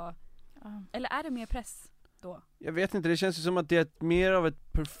måste ju vara... Eller är det mer press då? Jag vet inte, det känns ju som att det är mer av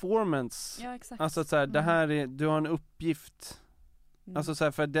ett performance. Ja, exakt. Alltså så här, det här är, du har en uppgift. Alltså så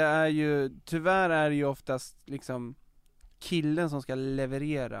här, för det är ju, tyvärr är det ju oftast liksom killen som ska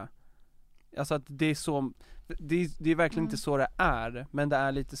leverera. Alltså att det är så, det är verkligen inte så det är, men det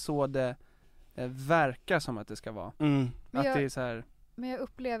är lite så det verkar som att det ska vara. Att det är så här. Men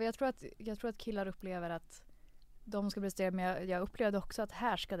jag tror att killar upplever att de ska prestera, men jag upplevde också att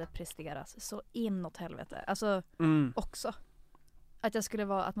här ska det presteras så inåt helvete. Alltså också att man skulle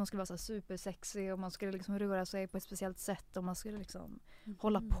vara så supersexig, och man skulle liksom röra sig på ett speciellt sätt, och man skulle liksom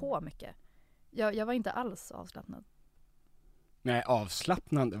hålla på mycket. Jag var inte alls avslappnad. Nej,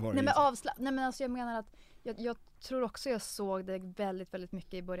 avslappnande var det. Nej men alltså jag menar att jag tror också jag såg det väldigt, väldigt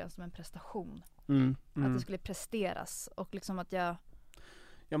mycket i början som en prestation. Att det skulle presteras, och liksom att jag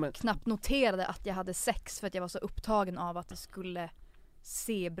knappt noterade att jag hade sex, för att jag var så upptagen av att det skulle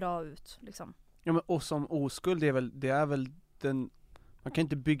se bra ut liksom. Ja, men och som oskuld det är väl den, man kan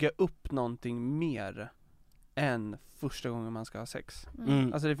inte bygga upp någonting mer än första gången man ska ha sex.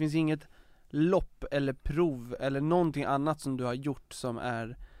 Alltså det finns inget lopp eller prov eller någonting annat som du har gjort som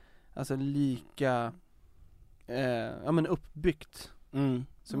är alltså lika uppbyggt.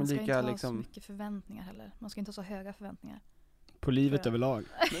 Som man ska lika, inte ha liksom... så mycket förväntningar heller. Man ska inte ha så höga förväntningar på livet överlag.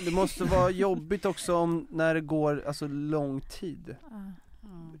 Men det måste vara jobbigt också om när det går alltså lång tid.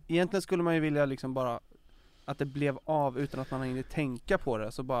 Egentligen skulle man ju vilja liksom bara att det blev av utan att man hinner tänka på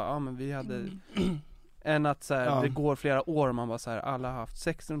det, så bara men vi hade än att så här, det går flera år och man bara så här, alla har haft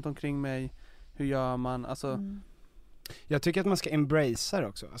sex runt omkring mig, hur gör man? Alltså jag tycker att man ska embracea det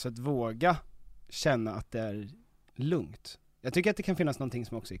också, alltså att våga känna att det är lugnt. Jag tycker att det kan finnas någonting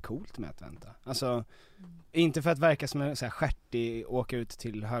som också är coolt med att vänta. Alltså inte för att verka som en så här stjärtig, åka ut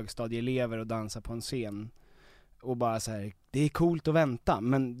till högstadieelever och dansa på en scen och bara så här, det är coolt att vänta,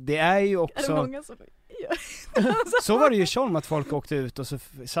 men det är ju också... Är det många som Så var det ju i Tjolm, att folk åkte ut och så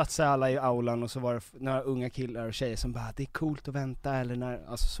satt sig alla i aulan och så var det några unga killar och tjejer som bara, det är coolt att vänta eller när,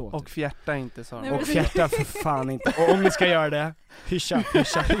 alltså så. Och fjärta inte, sa de. Och fjärta för fan inte. Och om ni ska göra det, hyscha.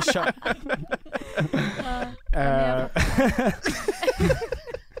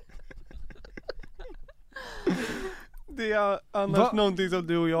 Det är annars någonting som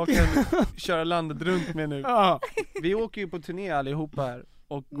du och jag kan köra landet runt med nu. Ja. Vi åker ju på turné allihopa här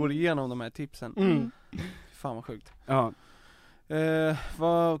och går igenom de här tipsen. Fan vad sjukt. Ja.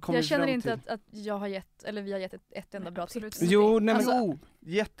 Vad kommer jag vi känner fram inte till? att jag har gett, eller vi har gett ett enda bra tips. Jo, nej men alltså,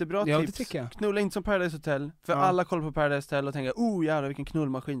 jättebra ja, tips. Det tycker jag. Knulla inte som Paradise Hotel. För alla kollar på Paradise Hotel och tänker, jävlar vilken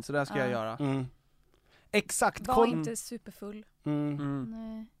knullmaskin, så där ska jag göra. Exakt. Var inte superfull.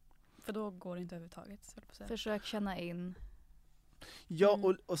 Nej. För då går det inte överhuvudtaget. Försök känna in. Ja,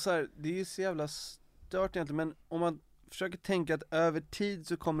 och så här, det är ju så jävla stört egentligen, men om man försöker tänka att över tid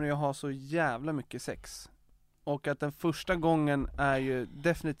så kommer du ha så jävla mycket sex. Och att den första gången är ju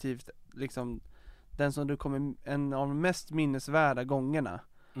definitivt liksom den som du kommer, en av de mest minnesvärda gångerna.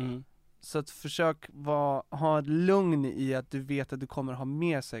 Så att försök ha ett lugn i att du vet att du kommer ha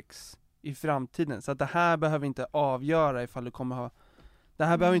mer sex i framtiden. Så att det här behöver inte avgöra ifall du kommer ha, det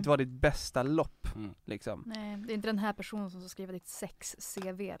här behöver inte vara ditt bästa lopp liksom. Nej, det är inte den här personen som ska skriva ditt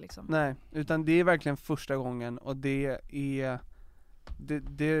sex-CV liksom. Nej, utan det är verkligen första gången, och det är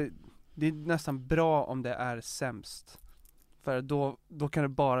nästan bra om det är sämst. För då kan det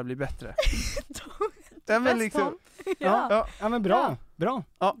bara bli bättre. Ja, men liksom, ja, men bra.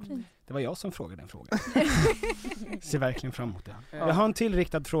 Ja. Det var jag som frågade den frågan. Ser verkligen fram emot det. Jag har en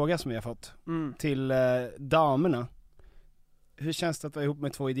tillriktad fråga som jag har fått till damerna. Hur känns det att vara ihop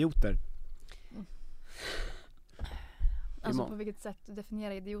med 2 idioter? Alltså på vilket sätt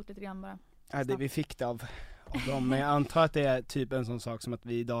definiera idiot lite grann bara? Nej, det vi fick det av dem, men jag antar att det är typ en sån sak som att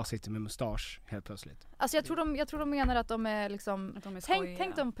vi idag sitter med mustasch helt plötsligt. Alltså jag tror de menar att de är liksom, att de är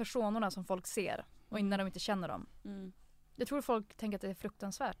tänk de personerna som folk ser och innan de inte känner dem. Jag tror folk tänker att det är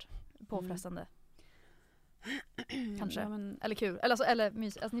fruktansvärt påfrestande. Kanske. Ja, men... Eller kul. Eller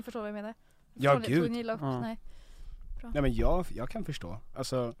mys. Alltså ni förstår vad jag menar? Ja, gud. Nej. Nej, men jag kan förstå.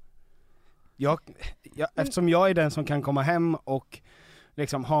 Alltså eftersom jag är den som kan komma hem och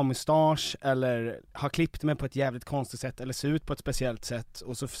liksom ha mustasch eller ha klippt mig på ett jävligt konstigt sätt eller se ut på ett speciellt sätt,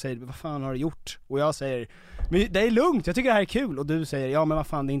 och så säger du, vad fan har du gjort? Och jag säger, men det är lugnt, jag tycker det här är kul. Och du säger, ja men vad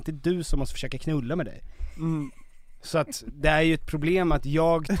fan, det är inte du som måste försöka knulla med dig. Så att det är ju ett problem att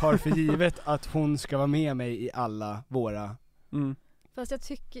jag tar för givet att hon ska vara med mig i alla våra Fast jag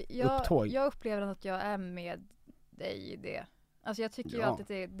tycker, jag upplever att jag är med dig i det. Alltså jag tycker ju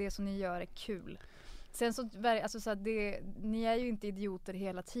alltid att det som ni gör är kul. Sen så, alltså så att ni är ju inte idioter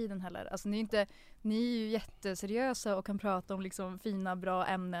hela tiden heller. Alltså ni är ju jätteseriösa och kan prata om liksom fina, bra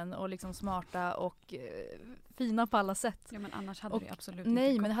ämnen och liksom smarta och fina på alla sätt. Ja, men annars hade det absolut inte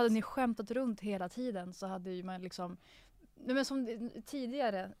nej, gått. men hade ni skämtat runt hela tiden så hade ju man liksom, men som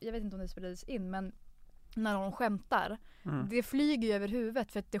tidigare, jag vet inte om det spelades in, men när de skämtar, det flyger ju över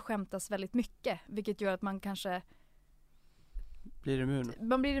huvudet för att det skämtas väldigt mycket, vilket gör att man kanske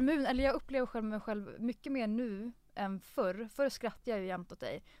man blir immun, eller jag upplever mig själv mycket mer nu än förr. Förr skrattade jag ju jämt åt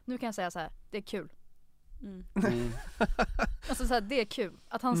dig. Nu kan jag säga så här, det är kul. Alltså så här, det är kul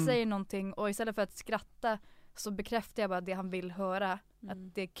att han säger någonting, och istället för att skratta så bekräftar jag bara det han vill höra,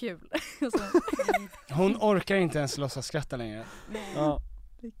 att det är kul. Hon orkar inte ens låtsas skratta längre. Nej,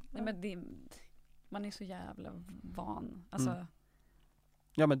 men man är så jävla van. Alltså,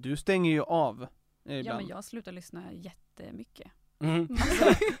 ja, men du stänger ju av ibland. Ja, men jag slutar lyssna jättemycket.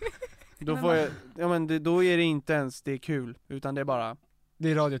 Då får jag, då är det inte ens det är kul, utan det är bara,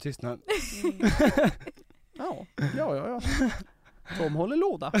 det är radiotystnad. Ja. Tom håller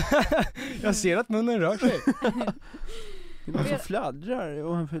låda. Jag ser att munnen rör sig. Det är någon som fladdrar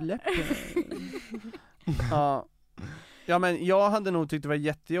ovanför läppen. Ja, men jag hade nog tyckt det var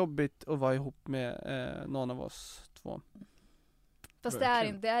jättejobbigt att vara ihop med någon av oss 2. Fast det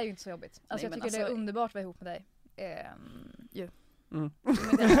är ju inte så jobbigt. Alltså jag tycker det är underbart att vara ihop med dig.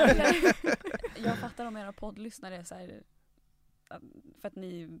 Jag fattar om era poddlyssnare så här, för att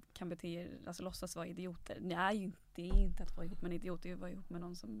ni kan bete er, alltså låtsas vara idioter. Ni är ju inte att vara ihop med en idiot, det är att vara ihop med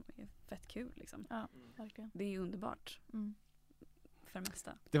någon som är fett kul liksom. Ja, verkligen. Det är ju underbart. För det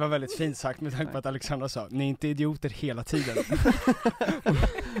mesta. Det var väldigt fint sagt med tanke på att Alexandra sa, ni är inte idioter hela tiden.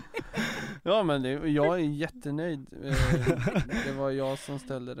 Ja, men jag är jättenöjd. Det var jag som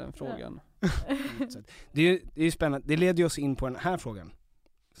ställde den frågan. Det är ju spännande. Det leder oss in på den här frågan.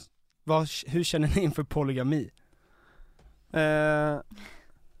 Hur känner ni inför polygami?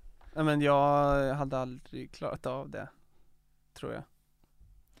 Men jag hade aldrig klarat av det, tror jag.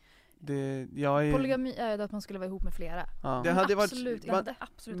 Polygami är att man skulle vara ihop med flera. Ja. Det hade absolut inte.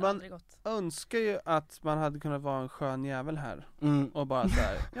 Absolut aldrig gått. Man önskar ju att man hade kunnat vara en skön jävel här. Och bara så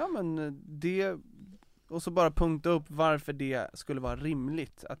här, ja men det... Och så bara punkta upp varför det skulle vara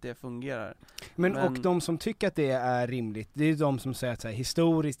rimligt att det fungerar. Men och de som tycker att det är rimligt, det är ju de som säger att så här,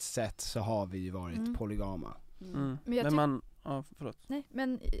 historiskt sett så har vi ju varit polygama. Men man, förlåt. Nej,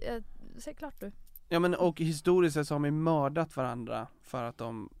 men säg klart du. Ja men och historiskt sett så har man ju mördat varandra för att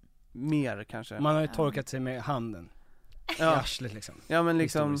de mer kanske. Man har ju torkat sig med handen. I arslet liksom. Ja men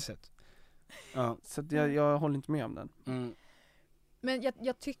liksom. Ja. Så att jag håller inte med om den. Men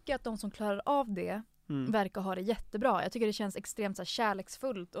jag tycker att de som klarar av det verkar ha det jättebra. Jag tycker det känns extremt så här,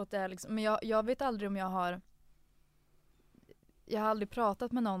 kärleksfullt. Och det är liksom, men jag vet aldrig om jag har aldrig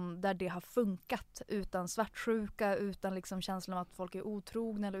pratat med någon där det har funkat utan svartsjuka, utan liksom känslan av att folk är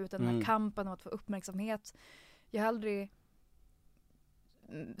otrogna eller utan den här kampen om att få uppmärksamhet. Jag har aldrig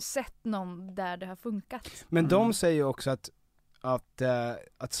sett någon där det har funkat. Men de säger ju också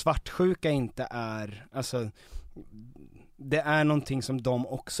att svartsjuka inte är, alltså det är någonting som de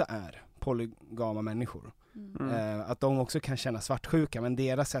också är, polygama människor. Att de också kan känna svartsjuka, men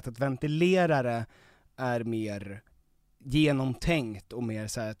deras sätt att ventilera det är mer genomtänkt och mer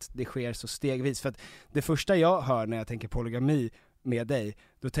så här att det sker så stegvis. För att det första jag hör när jag tänker polygami med dig,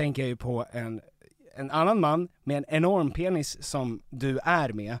 då tänker jag ju på en annan man med en enorm penis som du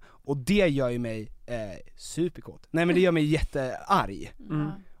är med, och det gör ju mig superkåt. Nej men det gör mig jättearg.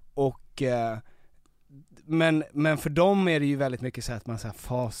 Och men för dem är det ju väldigt mycket så att man så här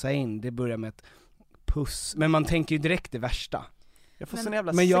fasar in, det börjar med ett puss, men man tänker ju direkt det värsta. Jag får såna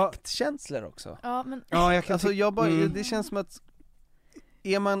jävla sektkänslor också. Ja, men jag kan det känns som att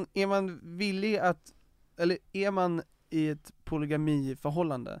är man villig att, eller är man i ett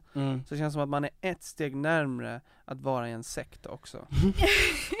polygamiförhållande, så känns det som att man är ett steg närmare att vara i en sekt också.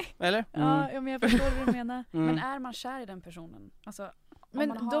 Eller? Ja, men jag förstår vad du menar. Men är man kär i den personen? Alltså, men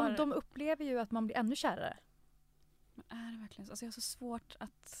de upplever ju att man blir ännu kärare. Men är det verkligen så? Alltså jag har så svårt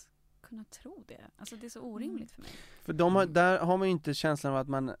att kunna tro det. Alltså det är så orimligt för mig. För där har man ju inte känslan av att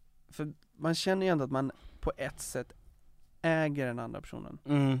man, för man känner ju ändå att man på ett sätt äger den andra personen.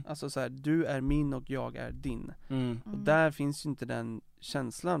 Alltså så här, du är min och jag är din. Och där finns ju inte den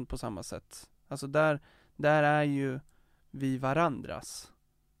känslan på samma sätt. Alltså där är ju vi varandras,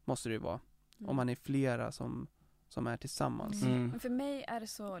 måste det ju vara. Om man är flera som är tillsammans. Men för mig är det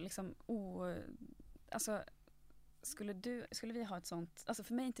så liksom alltså skulle vi ha ett sånt, alltså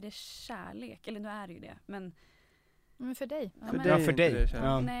för mig är inte det kärlek, eller nu är det ju det, men för dig. För dig.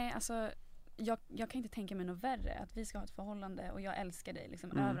 Nej, alltså jag kan inte tänka mig något värre, att vi ska ha ett förhållande och jag älskar dig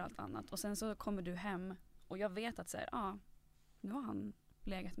liksom över allt annat, och sen så kommer du hem och jag vet att så här, nu har han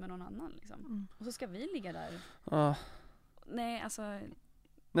legat med någon annan liksom. Och så ska vi ligga där. Nej, alltså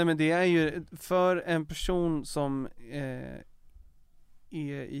nej, men det är ju för en person som är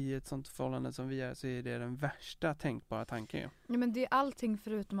i ett sånt förhållande som vi är, så är det den värsta tänkbara tanken. Ja, men det är allting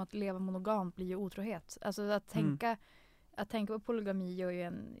förutom att leva monogamt blir ju otrohet. Alltså att tänka på polygami gör ju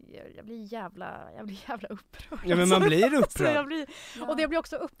jag blir jävla upprörd. Ja, men man blir upprörd. Och jag blir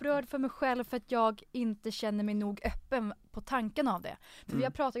också upprörd för mig själv för att jag inte känner mig nog öppen på tanken av det. För vi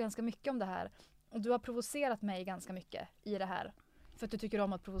har pratat ganska mycket om det här, och du har provocerat mig ganska mycket i det här. För att du tycker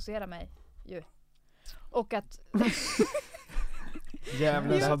om att provocera mig ju. Och att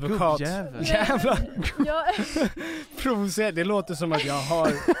jävlas advokat. Jävlar. Provocera, det låter som att jag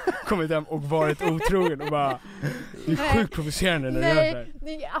har kommit hem och varit otrogen och bara, det är sjukt provocerande när du gör det här. Nej,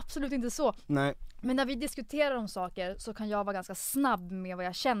 det är absolut inte så. Nej. Men när vi diskuterar om saker så kan jag vara ganska snabb med vad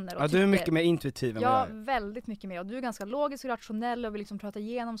jag känner och tycker. Du är mycket mer intuitiv än vad jag är. Ja, väldigt mycket mer. Och du är ganska logisk och rationell och vill liksom prata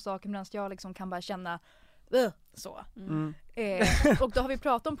igenom saker, medan jag liksom kan bara känna så. Och då har vi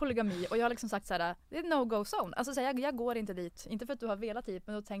pratat om polygami och jag har liksom sagt så här: det är no-go zone. Alltså så här, jag går inte dit. Inte för att du har velat dit,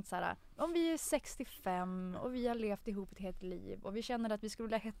 men du har tänkt så här: om vi är 65 och vi har levt ihop ett helt liv och vi känner att vi skulle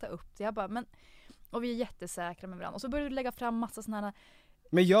vilja hetta upp det. Jag bara, och vi är jättesäkra med varandra. Och så börjar du lägga fram massa såna här.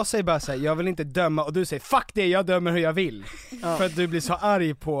 Men jag säger bara så här, jag vill inte döma, och du säger fuck det, jag dömer hur jag vill. För att du blir så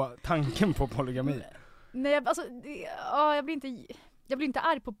arg på tanken på polygami. Nej, alltså jag blir inte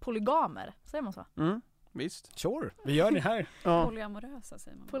arg på polygamer, säger man så? Visst. Sure, vi gör det här. Polyamorösa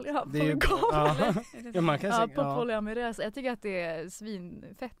säger man. Ja, man kan säga. Polyamorösa. Jag tycker att det är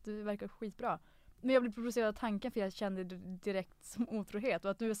svinfett, det verkar skitbra. Men jag blir provocerad av tanken, för jag kände det direkt som otrohet.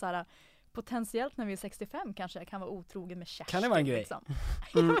 Och att du är så här: potentiellt när vi är 65 kanske kan vara otrogen med Kerstin. Kan det vara en grej? Liksom.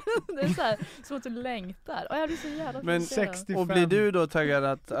 Det är så här, som att du längtar. Och jag blir så jävla men 65. Och blir du då taggad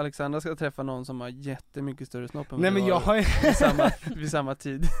att Alexandra ska träffa någon som har jättemycket större snopp än Nej men jag har ju vid samma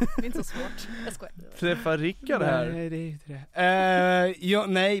tid? Det är inte så svårt. Jag skojar. Träffa Rickard här. Nej, det är inte det.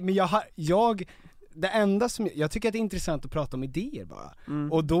 Nej, men det enda som jag tycker att det är intressant att prata om idéer bara.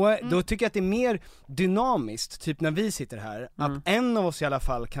 Och då tycker jag att det är mer dynamiskt, typ när vi sitter här, att en av oss i alla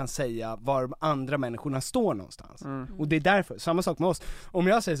fall kan säga var de andra människorna står någonstans. Och det är därför, samma sak med oss. Om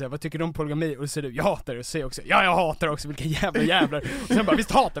jag säger så här, vad tycker du om polygami? Och så säger du, jag hatar det, och säger också, ja jag hatar det också, vilka jävlar. Och sen bara,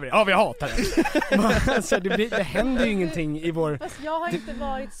 visst hatar vi det? Ja vi hatar det. Alltså, det händer ju ingenting i vår... Fast jag har inte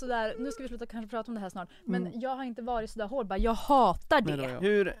varit sådär, nu ska vi sluta kanske prata om det här snart, men jag har inte varit sådär hård, bara jag hatar det.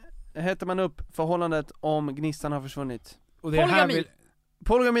 Hur heter man upp förhållandet om gnistan har försvunnit? Och det här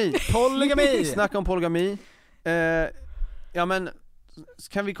Polygami! Snacka om polygami. Ja men,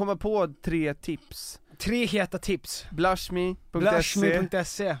 kan vi komma på 3 tips? 3 heta tips.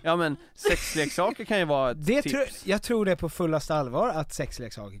 Blushme.se. Ja men, sexleksaker kan ju vara ett tips. Jag tror det är på fullaste allvar att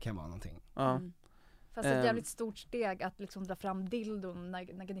sexleksaker kan vara någonting. Ja. Fast ett jävligt stort steg att liksom dra fram dildon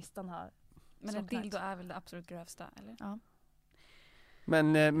när gnistan har. Men en dildo är väl det absolut grövsta, eller? Ja.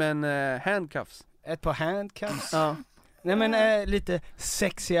 Men handcuffs. Ett par handcuffs. Ja. Nej men lite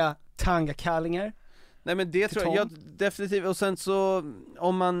sexiga tangakallingar. Nej men det tror jag definitivt. Och sen så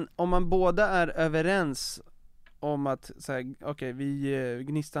om man båda är överens om att okej,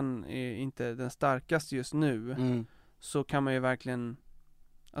 gnistan är inte den starkaste just nu, så kan man ju verkligen,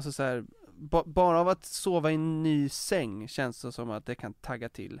 alltså så här, bara av att sova i en ny säng känns det som att det kan tagga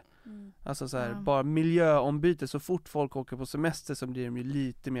till. Alltså så här, bara miljöombyte, så fort folk åker på semester så blir de ju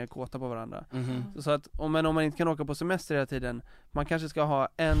lite mer kåta på varandra. Så att om man inte kan åka på semester hela tiden, man kanske ska ha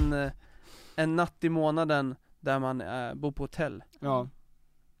en natt i månaden där man bor på hotell. Ja.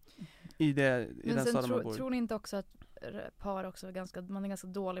 I den staden man bor. Tror ni inte också att par också man är ganska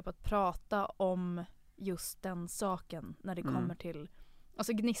dålig på att prata om just den saken när det kommer till,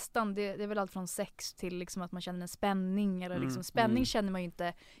 alltså gnistan, det är väl allt från sex till liksom att man känner en spänning, eller liksom spänning känner man ju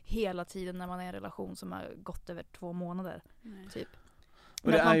inte hela tiden när man är i en relation som har gått över 2 månader typ.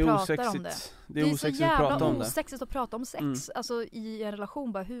 Och det är ju osexigt. Det är osexigt att prata om det. Osexigt att prata om sex, alltså i en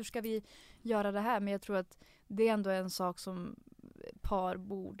relation, bara hur ska vi göra det här? Men jag tror att det är ändå en sak som par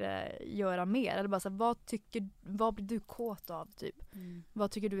borde göra mer, eller bara så här, vad blir du kåt av typ?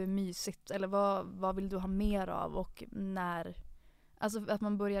 Vad tycker du är mysigt, eller vad vill du ha mer av, och när, alltså att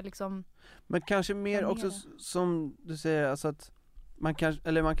man börjar liksom. Men kanske mer också som du säger, alltså att man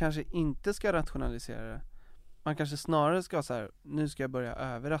kanske inte ska rationalisera det. Man kanske snarare ska så här, nu ska jag börja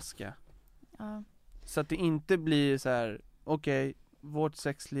överraska. Ja. Så att det inte blir så här, okej, vårt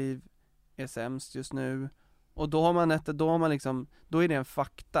sexliv är sämst just nu. Och då har man liksom, då är det en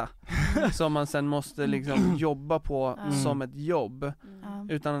fakta som man sen måste liksom jobba på som ett jobb.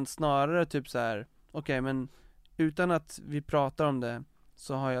 Utan snarare typ så här, okej, men utan att vi pratar om det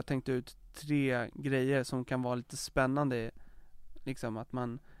så har jag tänkt ut 3 grejer som kan vara lite spännande. Liksom att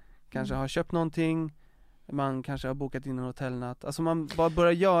man kanske har köpt någonting, man kanske har bokat in en hotellnatt. Alltså man bara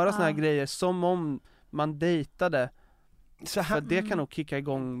börjar göra såna här grejer som om man dejtade. Så här, för det kan nog kicka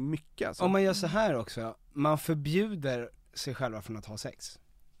igång mycket alltså. Om man gör så här också, man förbjuder sig själva från att ha sex.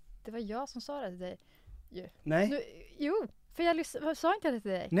 Det var jag som sa det till dig. Nej. Jo, för jag sa inte det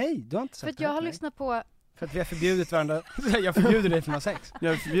till dig. Nej, du har inte sagt det. För att jag har lyssnat på. För att vi har förbjudit varandra. Jag förbjuder dig från att ha sex.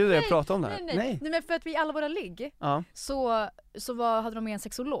 Jag förbjuder dig att prata om det här. Nej, men för att vi alla våra ligg hade de med en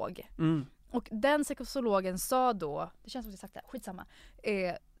sexolog. Och den sexologen sa då, det känns som att jag sagt det här, skitsamma.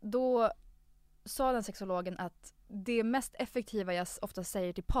 Då sa den sexologen att det mest effektiva jag ofta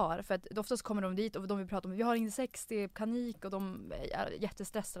säger till par, för att oftast kommer de dit och de vill prata om, vi har inte sex, det är panik, och de är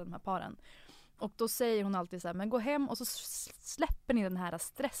jättestressade, de här paren. Och då säger hon alltid så här, men gå hem och så släpper ni den här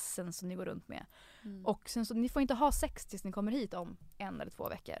stressen som ni går runt med. Och sen så, ni får inte ha sex tills ni kommer hit om 1 eller 2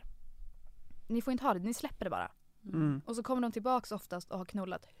 veckor. Ni får inte ha det, ni släpper det bara. Och så kommer de tillbaks oftast och har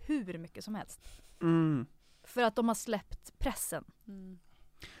knullat hur mycket som helst. För att de har släppt pressen.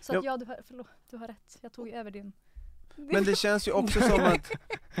 Så att du har rätt. Jag tog över din. Men det känns ju också som att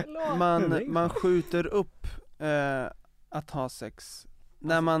man skjuter upp att ha sex.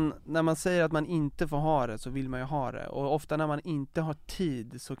 När man säger att man inte får ha det, så vill man ju ha det. Och ofta när man inte har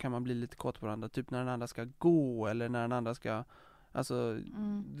tid så kan man bli lite kåt på varandra. Typ när den andra ska gå, eller när den andra ska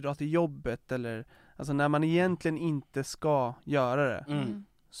dra till jobbet, eller alltså när man egentligen inte ska göra det.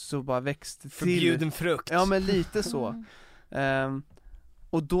 Så bara växt till. Förbjuden frukt. Ja, men lite så.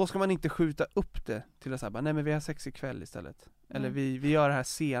 Och då ska man inte skjuta upp det till att säga, nej men vi har sex ikväll istället. Eller vi gör det här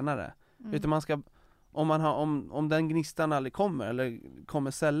senare. Utan man ska, om den gnistan aldrig kommer, eller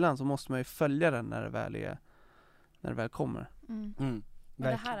kommer sällan, så måste man ju följa den när det väl kommer. Men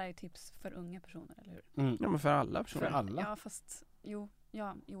det här är ju tips för unga personer, eller hur? Ja, men för alla personer. För alla. Ja, fast jo,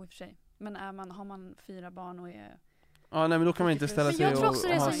 i och för sig. Men har man 4 barn och är... Ja, nej, men då kan man inte ställa sig och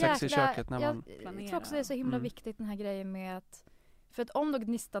ha sex i köket när man planerar. Jag tror också det är så himla viktigt, den här grejen med att, för att om då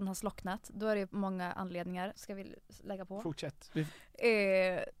gnistan har slocknat, då är det många anledningar, ska vi lägga på. Fortsätt.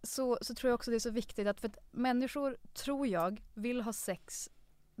 Så tror jag också det är så viktigt att, för att människor, tror jag, vill ha sex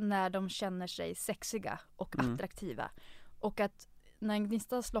när de känner sig sexiga och attraktiva. Och att när en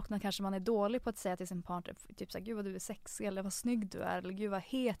gnista slocknar kanske man är dålig på att säga till sin partner typ såhär, gud vad du är sexig, eller vad snygg du är, eller gud vad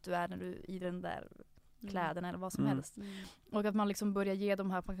het du är när du är i den där kläderna eller vad som helst. Och att man liksom börjar ge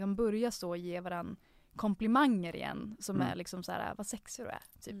de här, man kan börja så ge varandra komplimanger igen som är liksom så här, vad sexig du är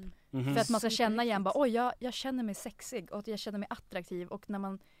typ. För att man ska känna igen bara, oj jag känner mig sexig och jag känner mig attraktiv, och när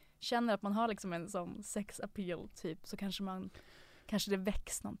man känner att man har liksom en sån sex appeal typ, så kanske det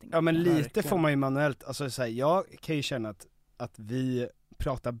väcks någonting. Ja, men lite får man ju manuellt, alltså så här, jag kan ju känna att vi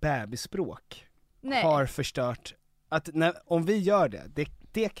pratar bebisspråk har förstört, att om vi gör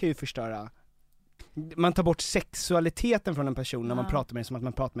det kan ju förstöra. Man tar bort sexualiteten från en person när man pratar med den som att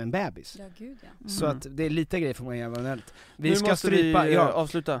man pratar med en bebis. Ja, gud ja. Så att det är lite grejer får man göra manuellt. Vi ska strypa,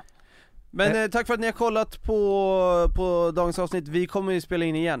 avsluta. Men tack för att ni har kollat på dagens avsnitt. Vi kommer ju spela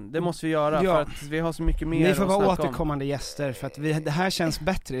in igen, det måste vi göra för att vi har så mycket mer. Ni får vara återkommande gäster för att det här känns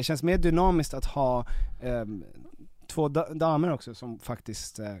bättre. Det känns mer dynamiskt att ha 2 damer också som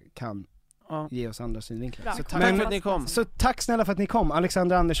faktiskt kan ge oss andra synvinklar. Så tack för att ni kom. Så tack snälla för att ni kom,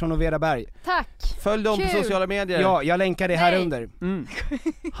 Alexandra Andersson och Vera Berg. Tack. Följ dem på sociala medier. Ja, jag länkar det här under.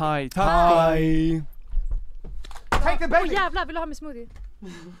 Hej. Hej. Åh jävlar, vill du ha min smoothie?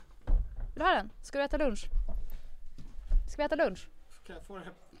 Vill du ha den? Ska du äta lunch? Ska vi äta lunch? Kan jag få det?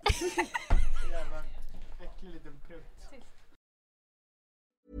 Jävla äcklig liten prutt.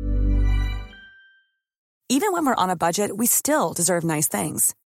 Even when we're on a budget, we still deserve nice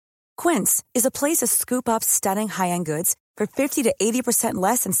things. Quince is a place to scoop up stunning high-end goods for 50 to 80%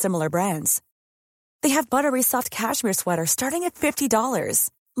 less than similar brands. They have buttery soft cashmere sweaters starting at $50,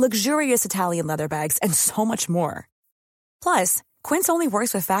 luxurious Italian leather bags, and so much more. Plus, Quince only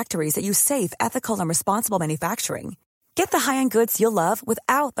works with factories that use safe, ethical, and responsible manufacturing. Get the high-end goods you'll love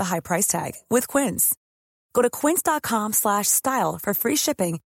without the high price tag with Quince. Go to quince.com/style for free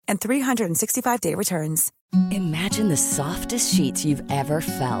shipping and 365-day returns. Imagine the softest sheets you've ever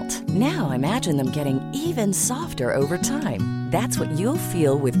felt. Now imagine them getting even softer over time. That's what you'll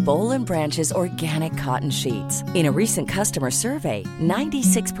feel with Boll & Branch's organic cotton sheets. In a recent customer survey,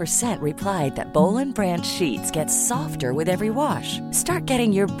 96% replied that Boll & Branch sheets get softer with every wash. Start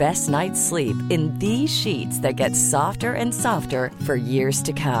getting your best night's sleep in these sheets that get softer and softer for years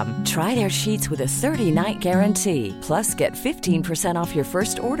to come. Try their sheets with a 30-night guarantee. Plus, get 15% off your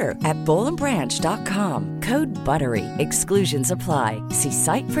first order at bollandbranch.com. Code BUTTERY. Exclusions apply. See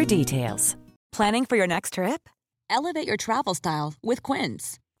site for details. Planning for your next trip? Elevate your travel style with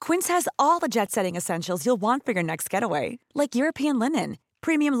Quince. Quince has all the jet-setting essentials you'll want for your next getaway, like European linen,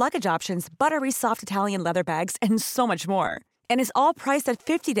 premium luggage options, buttery soft Italian leather bags, and so much more. And is all priced at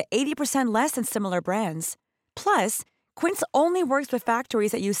 50 to 80% less than similar brands. Plus, Quince only works with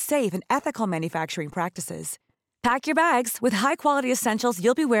factories that use safe and ethical manufacturing practices. Pack your bags with high-quality essentials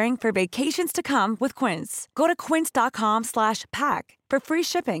you'll be wearing for vacations to come with Quince. Go to quince.com/pack for free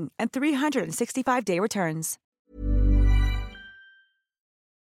shipping and 365-day returns.